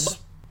 yeah. He's Oh, it's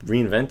just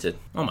reinvented.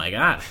 Oh my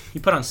God, he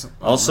put on some.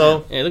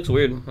 Also, Yeah, it looks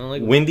weird. I don't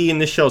like it. Wendy in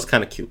this show is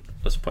kind of cute.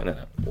 Let's point it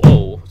out.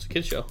 Whoa, it's a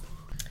kid's show.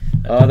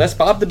 That's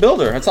Bob the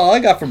Builder. That's all I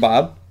got for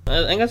Bob.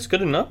 I think that's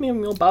good enough. Me,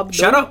 Bob.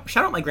 Shout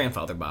out my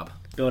grandfather Bob.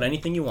 Build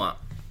anything you want.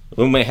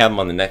 We may have him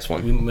on the next We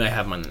one. might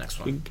have him on the next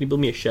one. Can you build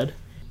me a shed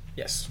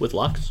Yes. with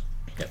locks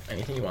Yep.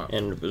 Anything you want.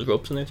 and there's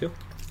ropes in there too?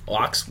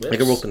 Locks, whips, Make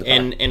a rope in the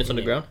And it's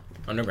underground.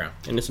 underground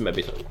And it's in my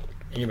basement.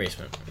 in your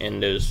basement.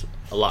 And there's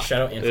a lock.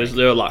 Shout out Anthony.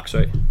 There are locks,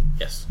 right?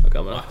 Yes. Okay,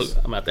 I'm Locks.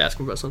 gonna have to ask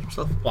him about some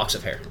stuff. Locks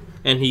of hair.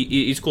 And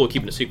he's cool with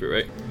keeping a secret,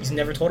 right? He's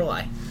never told a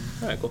lie.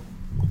 All right, cool.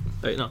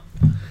 Right, no.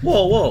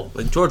 Whoa.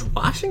 Like George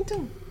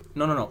Washington?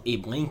 No.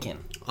 Abe Lincoln.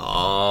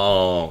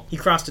 Oh. He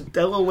crossed the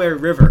Delaware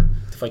River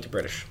to fight the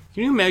British.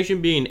 Can you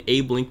imagine being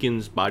Abe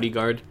Lincoln's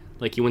bodyguard?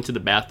 Like he went to the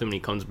bathroom and he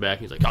comes back.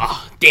 He's like,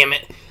 "Oh, damn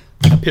it!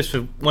 I pissed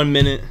for 1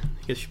 minute.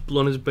 He gets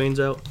blown his brains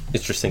out."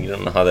 Interesting. You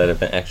don't know how that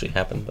event actually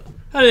happened, but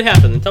How did it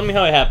happen? Then tell me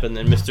how it happened.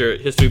 Then, Mr.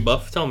 History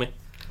Buff, tell me.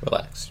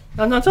 relax.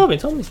 No, tell me,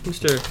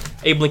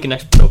 Mr. Abe Lincoln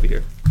expert over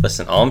here.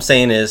 Listen, all I'm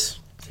saying is,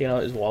 Taking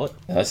out his wallet.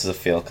 this is a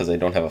fail because I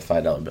don't have a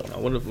 $5 bill.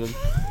 What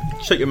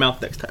if shut your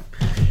mouth next time.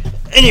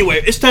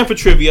 Anyway, it's time for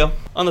trivia.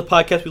 On the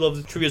podcast, we love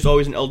the trivia is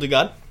always an Elder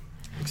God,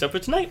 except for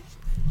tonight.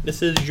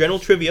 This is general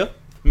trivia,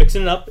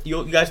 mixing it up.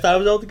 You guys thought it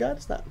was Elder God?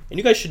 It's not. And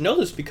you guys should know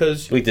this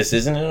because Wait, this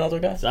isn't an elder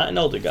guy? it's not an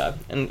Elder God.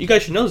 And you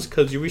guys should know this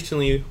because you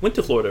recently went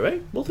to Florida,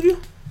 right? Both of you?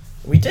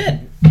 We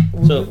did.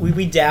 So-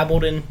 we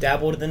dabbled in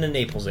the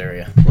Naples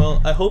area.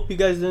 Well, I hope you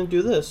guys didn't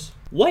do this.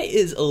 What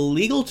is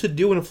illegal to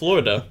do in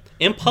Florida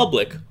in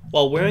public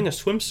while wearing a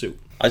swimsuit?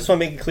 I just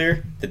want to make it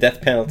clear, the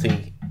death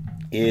penalty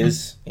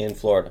is in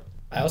Florida.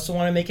 I also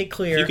want to make it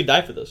clear You could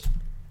die for this.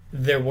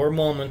 there were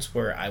moments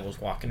where I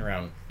was walking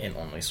around in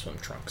only swim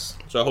trunks.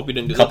 So I hope you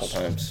didn't do A couple this.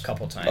 times. A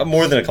couple times.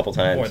 More than a couple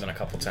times. More than a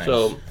couple times.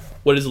 So,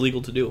 what is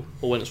illegal to do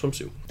while wearing a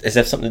swimsuit? Does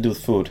that have something to do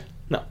with food?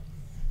 No.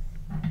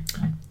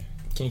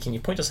 Can you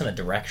point us in a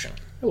direction?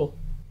 I will.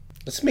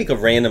 Let's make a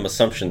random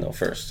assumption, though,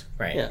 first.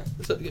 Right. Yeah.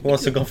 Who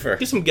wants to go first?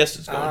 Get some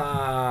guesses going.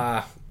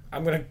 I'm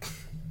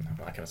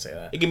not gonna say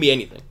that. It can be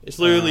anything. It's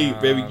literally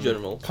very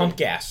general. Pump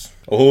gas.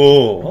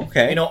 Oh,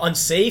 okay. You know,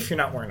 unsafe. You're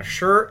not wearing a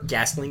shirt.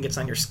 Gasoline gets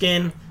on your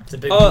skin. It's a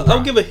big. I'll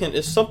hoorah. give a hint.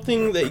 It's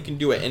something that you can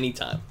do at any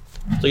time.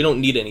 So you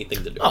don't need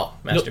anything to do. Oh,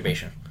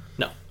 masturbation.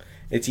 No.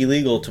 It's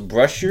illegal to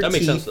brush your That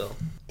makes teeth sense, though.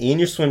 in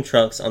your swim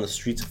trunks on the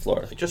streets of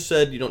Florida. I just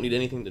said you don't need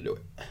anything to do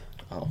it.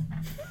 Oh.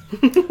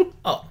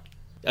 Oh,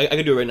 I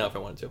could do it right now if I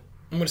wanted to.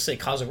 I'm gonna say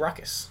cause a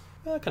ruckus.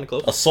 Kind of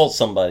close. Assault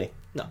somebody.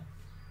 No.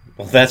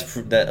 Well,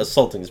 that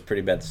assaulting is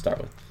pretty bad to start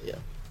with. Yeah.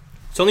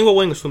 It's only while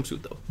wearing a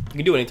swimsuit, though. You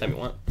can do it anytime you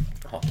want.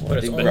 But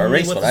it's only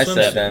erase with what the I swimsuit.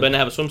 said then. Better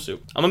have a swimsuit.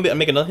 I'm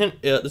make another hint.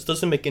 This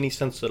doesn't make any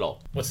sense at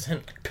all. What's the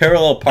hint?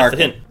 Parallel That's parking.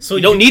 the hint. So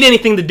you don't need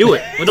anything to do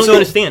it. What don't you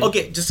understand?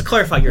 Okay, just to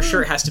clarify, your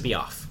shirt has to be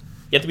off.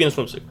 You have to be in a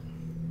swimsuit.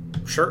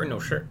 Shirt or no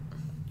shirt?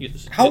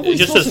 How are we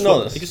supposed to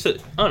know this? It just says,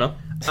 I don't know.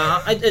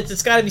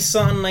 It's got to be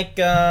something like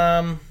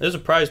There's a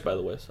prize, by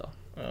the way, so.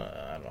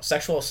 I don't know,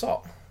 sexual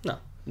assault. No,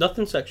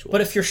 nothing sexual.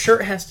 But if your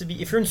shirt has to be,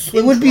 if you're in It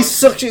swim would be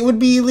trunks- it would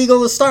be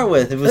illegal to start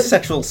with if it was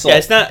sexual assault.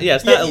 it's not Yeah,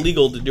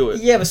 illegal to do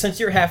it. Yeah, but since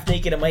you're half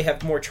naked, it might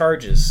have more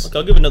charges. Look,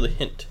 I'll give another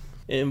hint.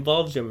 It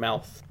involves your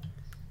mouth.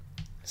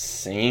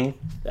 Sing.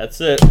 That's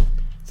it.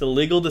 It's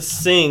illegal to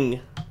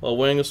sing while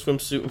wearing a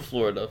swimsuit in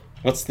Florida.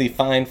 What's the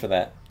fine for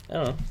that? I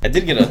don't know. I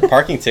did get a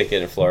parking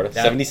ticket in Florida.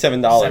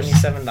 $77.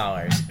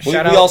 $77. We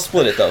Shout all out,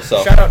 split it though.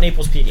 So shout out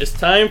Naples PD. It's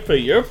time for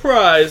your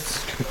prize.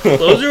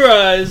 Close your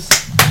eyes.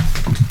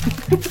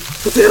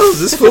 what the hell is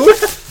this food?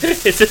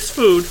 It's this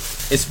food.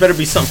 It's better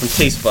be something from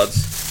Taste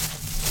Buds.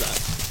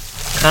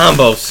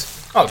 Combos.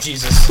 Oh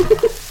Jesus!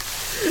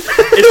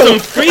 It's some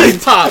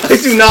freeze pops. I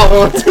do not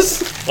want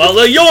this. Well,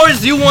 they're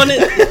yours. You want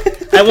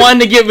it. I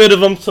wanted to get rid of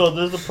them, so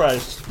there's the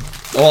prize.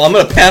 Well, I'm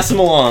gonna pass them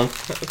along.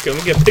 Okay, I'm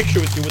gonna get a picture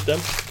with you with them.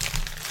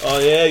 Oh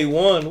yeah, you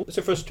won. It's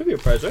your first trivia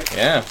prize, right?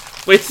 Yeah.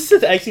 Wait, this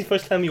is actually the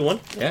first time you won?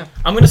 Yeah.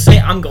 I'm gonna say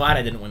I'm glad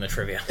I didn't win the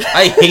trivia.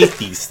 I hate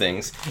these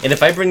things, and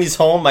if I bring these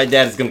home, my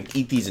dad is gonna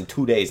eat these in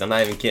 2 days. I'm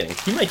not even kidding.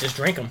 He might just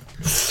drink them.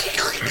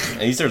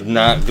 And these are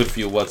not good for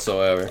you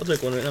whatsoever. I'll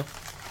take one right now.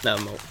 Nah,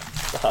 I'm out.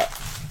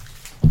 Hot.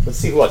 Let's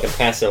see who I can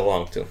pass it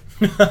along to.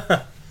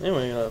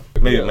 Anyway,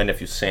 Maybe my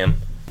nephew Sam.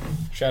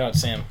 Shout out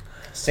Sam.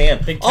 Sam.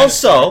 Big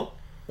tennis Also,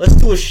 let's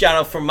do a shout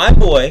out for my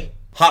boy,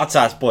 Hot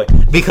Sauce Boy,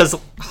 because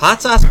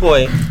Hot Sauce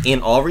Boy,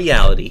 in all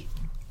reality,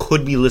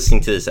 could be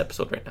listening to this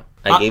episode right now.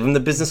 I gave him the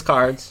business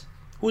cards.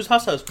 Who's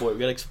Hot Sauce Boy? We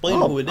gotta explain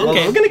Oh, who it is.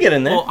 okay. We're gonna get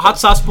in there. Well, Hot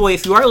Sauce Boy,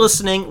 if you are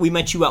listening, we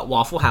met you at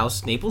Waffle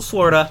House, Naples,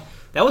 Florida.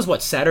 That was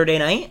what, Saturday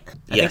night? I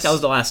think Yes. that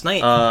was the last night.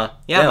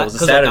 Yeah, it was a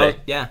 'cause Saturday.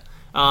 yeah.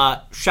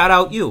 Shout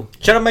out you.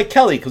 Shout out Mike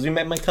Kelly, because we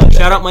met Mike Kelly.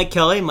 Shout out Mike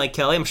Kelly. Mike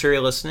Kelly, I'm sure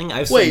you're listening.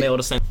 I've Wait. been able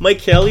to send Mike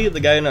Kelly, the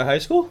guy in our high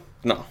school?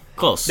 No.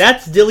 close.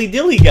 That's Dilly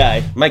Dilly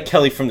guy. Mike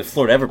Kelly from the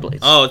Florida Everblades.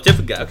 Oh,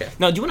 different guy. Okay.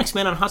 Now, do you want to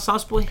expand on Hot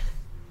Sauce Boy?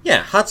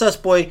 Yeah, Hot Sauce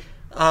Boy.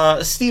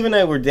 Steve and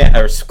I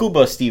were,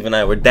 Scuba Steve and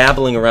I were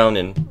dabbling around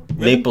in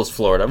Naples,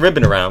 Florida.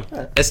 Ribbing around.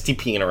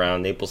 STPing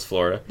around Naples,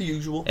 Florida. The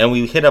usual. And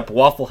we hit up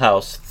Waffle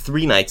House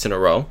 3 nights in a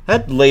row.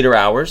 At later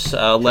hours,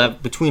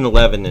 between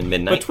 11 and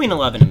midnight. Between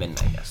 11 and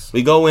midnight, yes.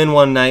 We go in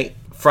one night,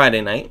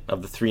 Friday night,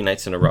 of the 3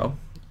 nights in a row.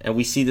 And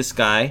we see this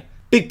guy,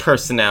 big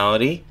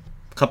personality,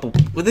 couple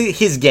with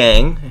his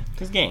gang.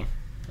 His gang.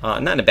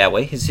 Not in a bad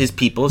way. His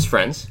people, his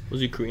friends.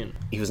 Was he Korean?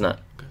 He was not.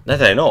 Not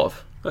that I know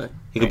of. Okay.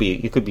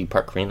 He could be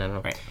part Korean. I don't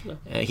know.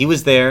 Right. He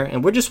was there,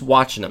 and we're just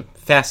watching him,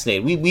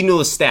 fascinated. We know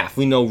the staff.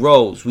 We know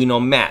Rose. We know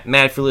Matt.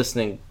 Matt, if you're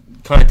listening,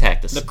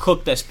 contact us. The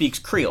cook that speaks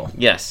Creole.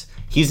 Yes,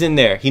 he's in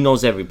there. He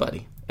knows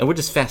everybody, and we're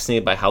just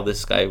fascinated by how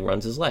this guy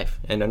runs his life.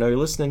 And I know you're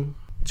listening.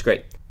 It's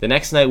great. The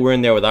next night, we're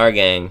in there with our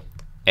gang,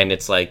 and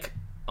it's like,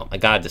 oh my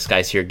God, this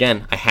guy's here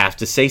again. I have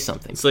to say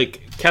something. It's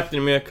like Captain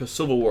America: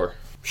 Civil War.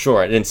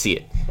 Sure, I didn't see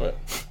it. What?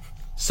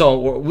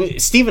 So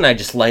Steve and I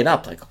just light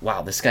up like,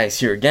 wow, this guy's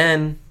here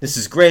again. This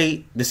is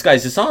great. This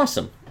guy's just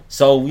awesome.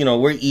 So,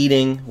 we're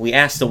eating. We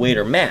asked the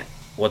waiter, Matt,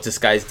 what's this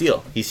guy's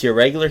deal? He's here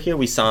regular here.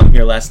 We saw him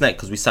here last night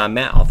because we saw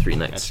Matt all 3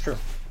 nights. That's true.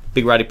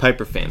 Big Roddy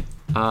Piper fan.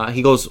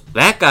 He goes,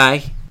 that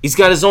guy, he's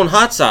got his own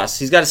hot sauce.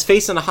 He's got his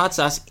face on the hot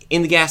sauce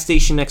in the gas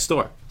station next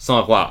door. So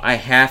I'm like, wow, I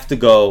have to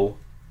go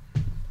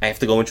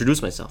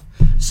introduce myself.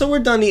 So we're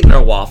done eating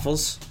our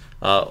waffles.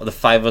 The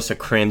 5 of us are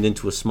crammed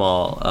into a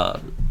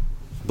small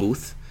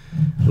booth.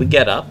 We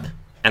get up,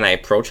 and I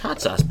approach Hot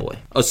Sauce Boy.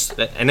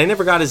 And I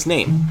never got his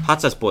name. Hot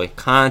Sauce Boy,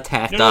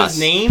 contact You know us. his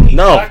name? You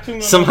No, talked to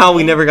him somehow about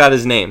we his never got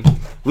his name.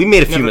 We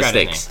made a few Never got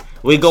his mistakes.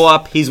 We go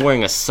up, he's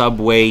wearing a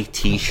Subway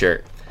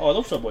t-shirt. Oh, I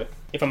love Subway.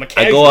 If I'm a I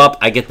casual, go up,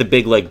 I get the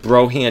big,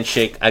 bro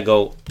handshake. I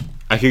go,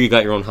 I hear you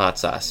got your own hot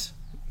sauce.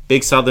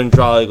 Big Southern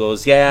drawl. He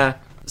goes, yeah,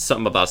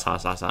 something about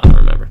hot sauce, I don't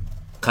remember.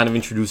 Kind of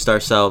introduced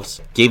ourselves,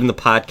 gave him the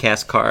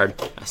podcast card.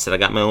 I said, I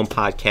got my own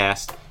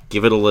podcast.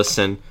 Give it a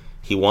listen.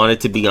 He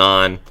wanted to be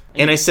on.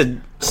 And I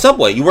said,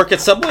 Subway, you work at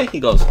Subway? He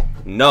goes,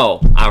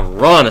 no, I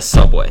run a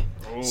Subway.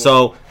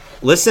 So,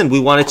 listen, we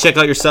want to check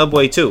out your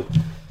Subway too.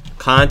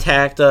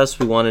 Contact us.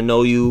 We want to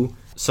know you.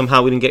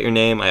 Somehow we didn't get your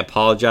name. I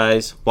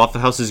apologize.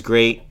 Waffle House is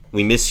great.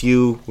 We miss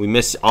you. We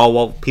miss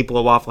all people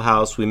at Waffle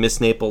House. We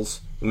miss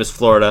Naples. We miss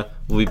Florida.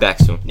 We'll be back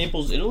soon.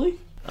 Naples, Italy.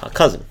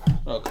 Cousin.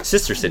 Okay.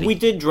 Sister city. We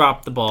did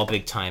drop the ball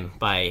big time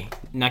by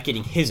not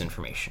getting his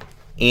information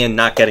And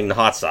not getting the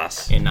hot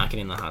sauce. and not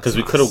getting the hot sauce. Because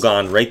we could have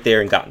gone right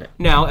there and gotten it.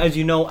 Now, as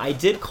you know, I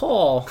did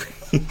call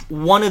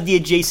one of the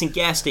adjacent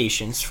gas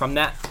stations from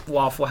that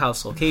Waffle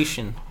House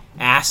location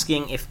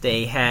asking if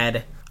they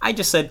had, I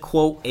just said,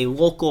 quote, a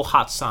local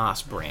hot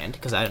sauce brand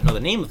because I didn't know the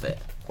name of it.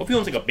 What if he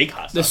owns like a big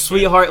hot sauce? The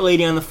sweetheart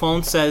lady on the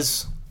phone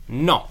says,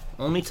 no,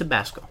 only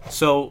Tabasco.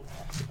 So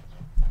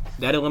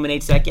that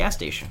eliminates that gas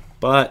station.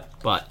 But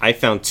But I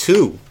found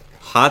 2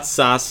 hot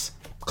sauce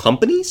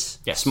companies,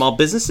 small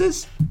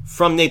businesses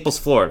from Naples,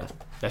 Florida.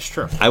 That's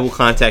true. I will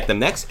contact them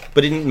next,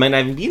 but it might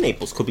not even be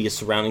Naples. Could be a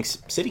surrounding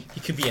city.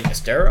 He could be in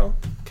Estero.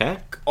 Okay.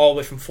 All the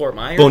way from Fort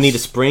Myers. Bonita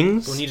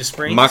Springs.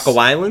 Marco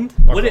Island.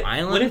 What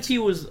if he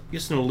was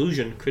just an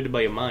illusion created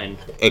by your mind?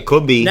 It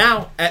could be.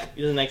 Now I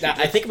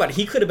think about it.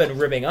 He could have been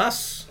ribbing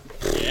us.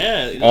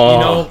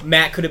 Yeah.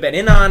 Matt could have been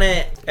in on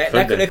it.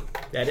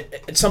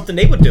 It's something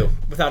they would do,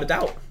 without a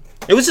doubt.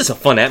 It was just a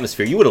fun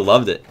atmosphere. You would have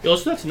loved it. Yo,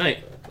 let's do that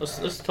tonight.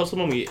 Let's tell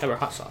someone we have our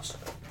hot sauce.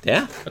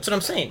 Yeah. That's what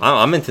I'm saying.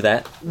 I'm into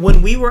that.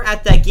 When we were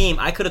at that game,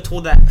 I could have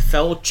told that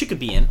fellow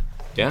Chickabean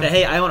that,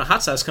 hey, I own a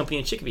hot sauce company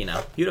in Chicopee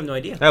now. You'd have no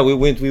idea. Yeah, we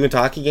went to a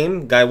hockey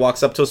game. Guy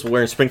walks up to us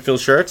wearing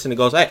Springfield shirts, and he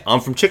goes, hey, I'm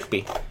from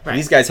Chicopee. Right.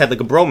 These guys had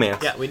like a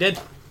bromance. Yeah, we did.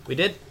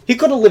 He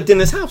could have lived in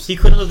his house.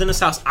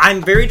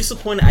 I'm very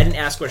disappointed I didn't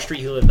ask what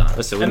street he lived on.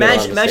 Listen,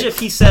 imagine if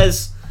he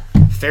says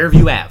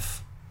Fairview Ave.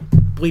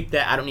 Bleep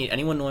that. I don't need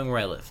anyone knowing where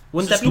I live.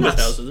 Wouldn't that be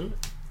nuts? House, isn't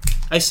it?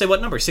 I say,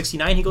 what number?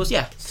 69? He goes,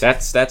 yeah.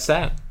 That's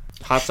that.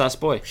 Hot sauce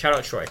boy. Shout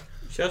out Troy.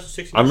 Shout out to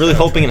 69. I'm really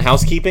hoping in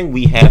housekeeping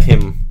we have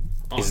him,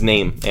 his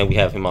name, and we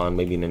have him on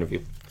maybe an interview.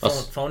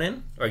 Phone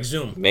in or like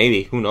Zoom?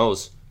 Maybe. Who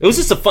knows? It was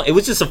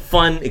just a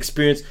fun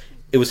experience.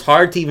 It was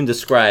hard to even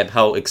describe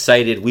how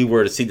excited we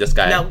were to see this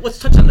guy. Now, let's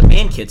touch on the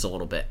band kids a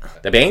little bit.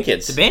 The band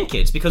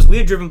kids, because we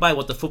were driven by,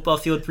 the football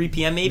field, 3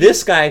 p.m. maybe?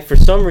 This guy, for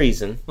some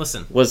reason,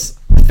 was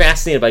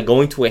fascinated by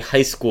going to a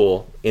high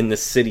school in the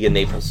city of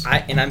Naples.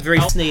 I'm very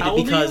fascinated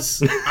because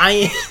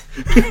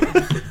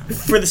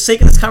for the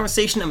sake of this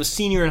conversation, I'm a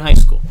senior in high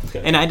school.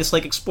 Okay. And I just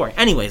like exploring.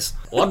 Anyways,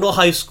 Ludlow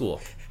High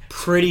School.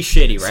 Pretty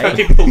shitty, right?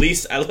 Sorry,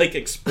 police, I like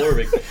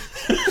exploring.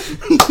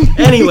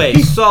 Anyway,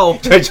 so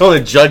trying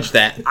to judge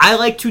that. I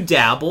like to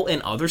dabble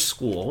in other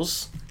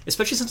schools,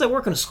 especially since I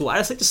work in a school. I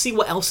just like to see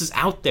what else is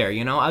out there,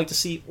 I like to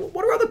see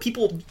what are other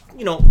people,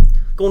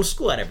 going to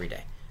school at every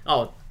day.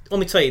 Oh, let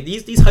me tell you,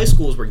 these high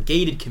schools were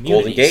gated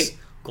communities.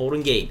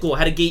 Golden Gate. School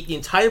had to gate the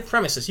entire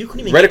premises. You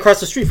couldn't even across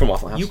the street from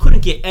Waffle House. You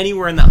couldn't get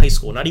anywhere in that high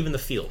school, not even the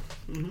field.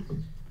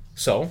 Mm-hmm.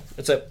 So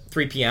it's at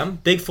 3 p.m.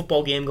 Big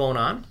football game going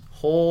on.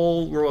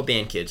 Whole row of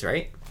band kids,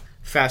 right?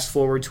 Fast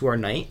forward to our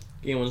night.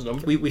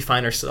 We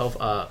find ourselves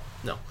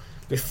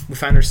we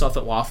find ourselves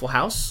at Waffle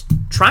House,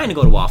 trying to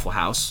go to Waffle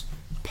House,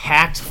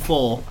 packed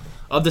full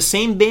of the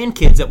same band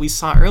kids that we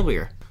saw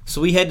earlier.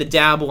 So we had to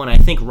dabble in, I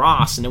think,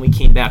 Ross, and then we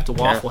came back to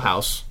Waffle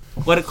House.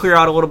 Let it clear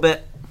out a little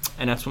bit,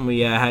 and that's when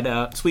we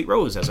had Sweet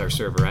Rose as our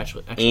server,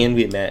 actually. And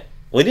we met.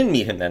 We didn't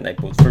meet him that night,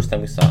 but it was the first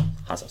time we saw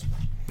Hot Sauce.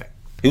 Right.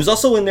 He was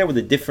also in there with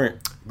a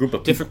different group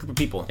of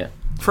people. Yeah.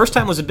 First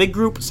time was a big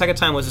group. Second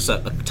time was just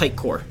a tight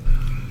core.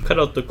 Cut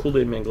out the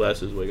Kool-Aid Man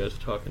glasses while you guys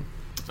are talking.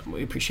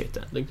 We appreciate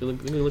that. They're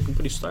looking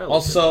pretty stylish.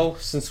 Also,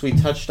 since we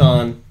touched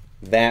on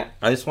that,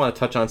 I just want to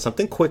touch on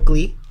something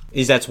quickly.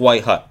 That's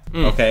White Hut.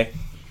 Okay.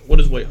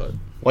 What is White Hut?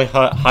 White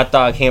Hut, hot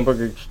dog,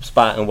 hamburger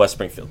spot in West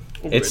Springfield.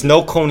 It's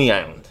no Coney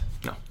Island.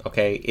 No.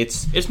 Okay.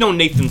 It's no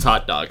Nathan's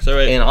Hot Dogs. All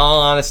right. In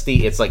all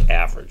honesty, it's like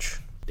average.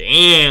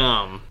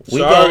 Damn.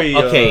 Sorry.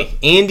 Okay.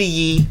 Andy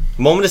Yee.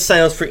 Moment of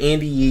silence for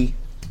Andy Yee.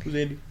 Who's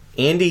Andy?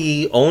 Andy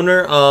Yee,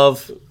 owner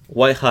of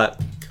White Hut.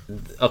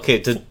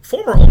 Okay,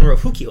 former owner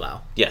of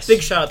Hukilau. Yes.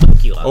 Big shout out to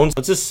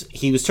Hukilau.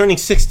 He was turning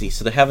 60,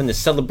 so they're having this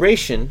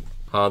celebration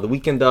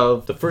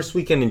the first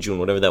weekend in June,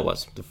 whatever that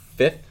was, the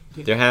 5th.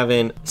 They're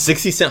having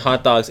 60-cent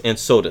hot dogs and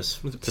sodas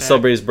to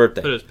celebrate his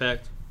birthday. It was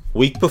packed.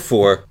 Week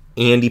before,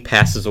 Andy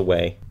passes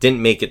away.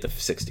 Didn't make it to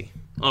 60.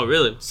 Oh,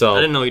 really? So I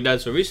didn't know he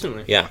died so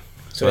recently. Yeah.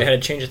 So they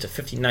had to change it to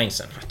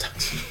 59-cent hot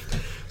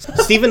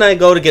dogs. Steve and I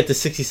go to get the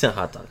 60-cent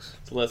hot dogs.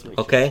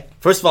 Okay?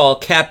 First of all,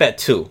 cap at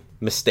 2.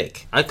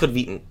 Mistake. I could have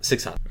eaten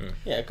 6 hot dogs.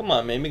 Yeah, come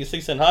on, man. Make a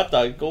 6-cent hot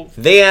dog. Go.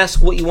 They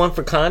ask what you want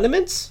for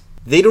condiments.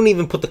 They don't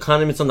even put the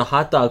condiments on the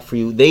hot dog for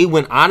you. They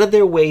went out of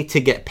their way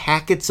to get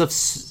packets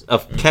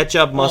of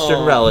ketchup,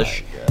 mustard,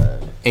 relish,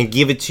 and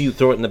give it to you.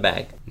 Throw it in the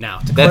bag.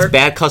 Now, that's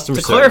bad customer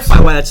service. To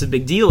clarify why that's a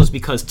big deal is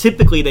because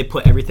typically they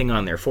put everything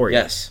on there for you.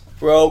 Yes.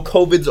 Bro,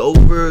 COVID's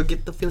over.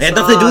 Get the sauce. It had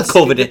nothing to do with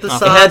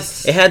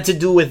COVID. It had to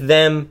do with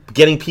them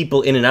getting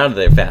people in and out of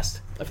there fast.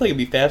 I feel like it'd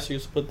be faster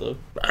to put the...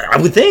 I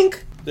would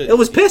think. It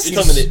was pissed.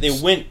 They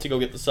went to go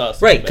get the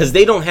sauce. Right, because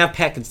they don't have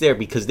packets there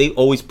because they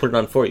always put it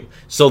on for you.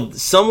 So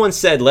someone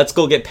said, let's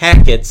go get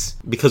packets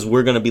because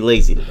we're going to be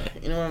lazy today.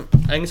 You know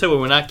what? I can say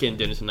we're not getting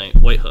dinner tonight.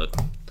 White Hut.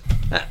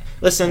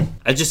 Listen,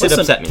 it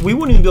upset me. We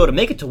wouldn't even be able to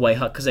make it to White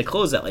Hut because they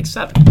closed at like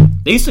 7.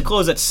 They used to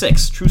close at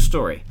 6. True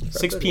story.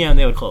 6 p.m.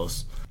 they would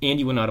close.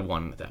 Andy would not have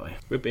wanted it that way.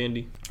 Rip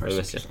Andy.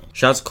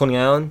 Shouts to Coney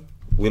Island.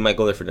 We might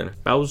go there for dinner.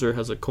 Bowser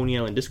has a Coney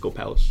Island disco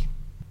palace.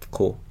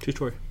 Cool. True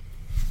story.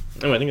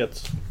 Anyway, I think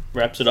that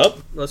wraps it up.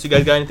 Unless you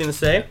guys got anything to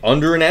say.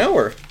 Under an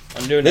hour.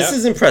 This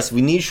is impressive.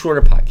 We need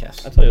shorter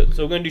podcasts. I'll tell you.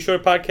 So we're going to do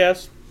shorter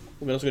podcasts.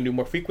 We're also going to do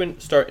more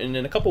frequent, starting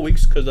in a couple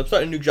weeks, because I'm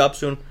starting a new job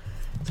soon.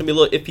 It's going to be a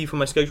little iffy for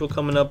my schedule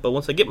coming up, but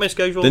once I get my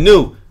schedule... The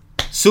new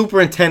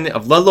superintendent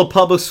of Ludlow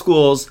Public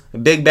Schools,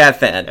 Big Bad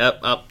Thad.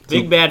 Yep.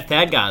 Big Bad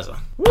Thad Gaza.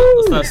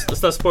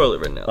 Let's not spoil it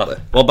right now. But.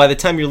 Well, by the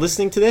time you're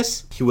listening to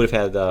this, he would have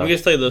had I'm gonna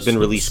tell you this. Been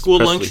released. School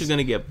lunch is going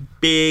to get a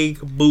big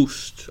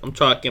boost. I'm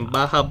talking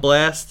Baja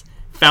Blast,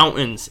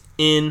 fountains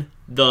in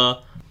the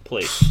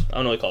place. I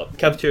don't know what they call it.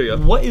 Cafeteria.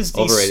 What is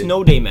the Overrated.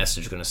 snow day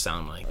message going to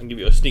sound like? I'll give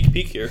you a sneak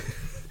peek here.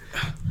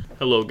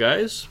 Hello,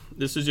 guys.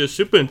 This is your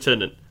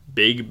superintendent,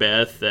 Big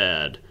Bad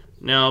Thad.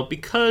 Now,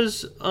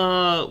 because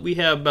we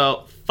have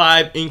about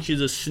 5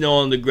 inches of snow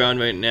on the ground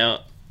right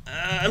now,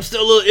 I'm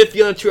still a little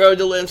iffy on the 2-hour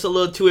delay. I'm still a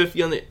little too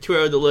iffy on the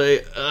 2-hour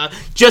delay.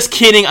 Just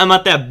kidding. I'm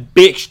not that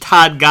bitch,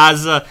 Todd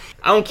Gaza.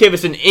 I don't care if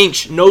it's an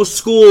inch. No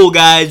school,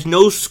 guys.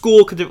 No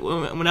school. Because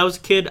when I was a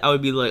kid, I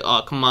would be like,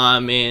 oh, come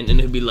on, man. And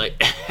it'd be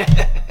like,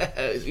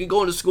 you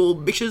going to school,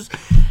 bitches?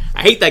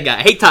 I hate that guy.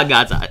 I hate Todd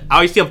Gaza. I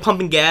always see him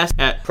pumping gas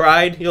at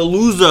Pride. You're a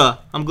loser.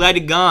 I'm glad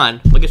you're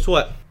gone. But guess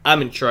what?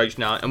 I'm in charge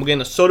now. And we're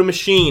getting a soda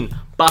machine,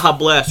 Baja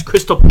Blast,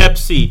 Crystal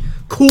Pepsi,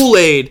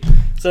 Kool-Aid.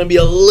 It's going to be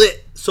a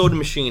lit soda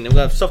machine. And we're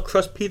going to have stuffed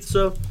crust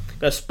pizza.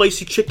 Got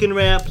spicy chicken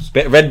wraps.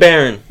 Red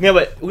Baron.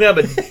 We're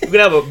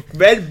gonna have a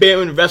Red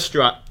Baron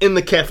restaurant in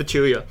the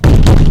cafeteria.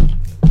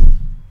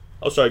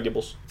 Oh, sorry,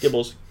 Gibbles.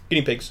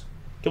 Guinea pigs.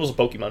 Gibbles a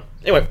Pokemon.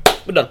 Anyway,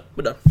 we're done.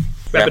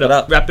 Wrap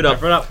it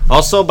up.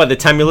 Also, by the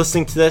time you're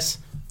listening to this,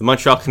 the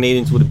Montreal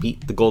Canadiens would have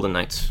beat the Golden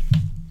Knights.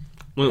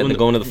 And they're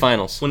going to the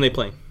finals. When they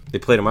play? They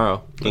play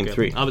tomorrow, Game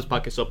 3. I'll just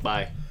podcast up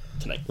by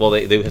tonight. Well,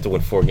 they have to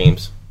win 4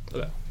 games.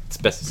 Okay. It's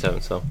best of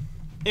 7, so.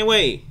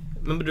 Anyway,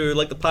 remember to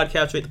like the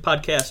podcast, rate the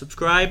podcast,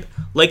 subscribe,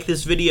 like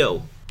this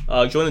video.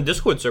 Join the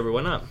Discord server,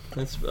 why not?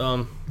 That's you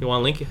want a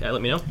link,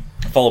 let me know.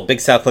 Follow Big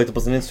Sal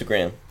Collectibles on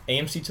Instagram.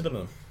 AMC to the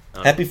moon.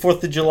 Happy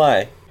 4th of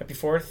July. Happy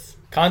 4th.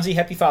 Kanzi,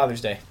 happy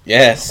Father's Day.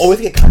 Yes. Oh,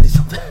 let's get Kanzi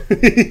something.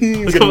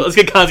 let's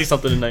get Kanzi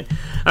something tonight.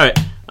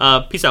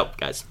 Alright, peace out,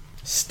 guys.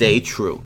 Stay true.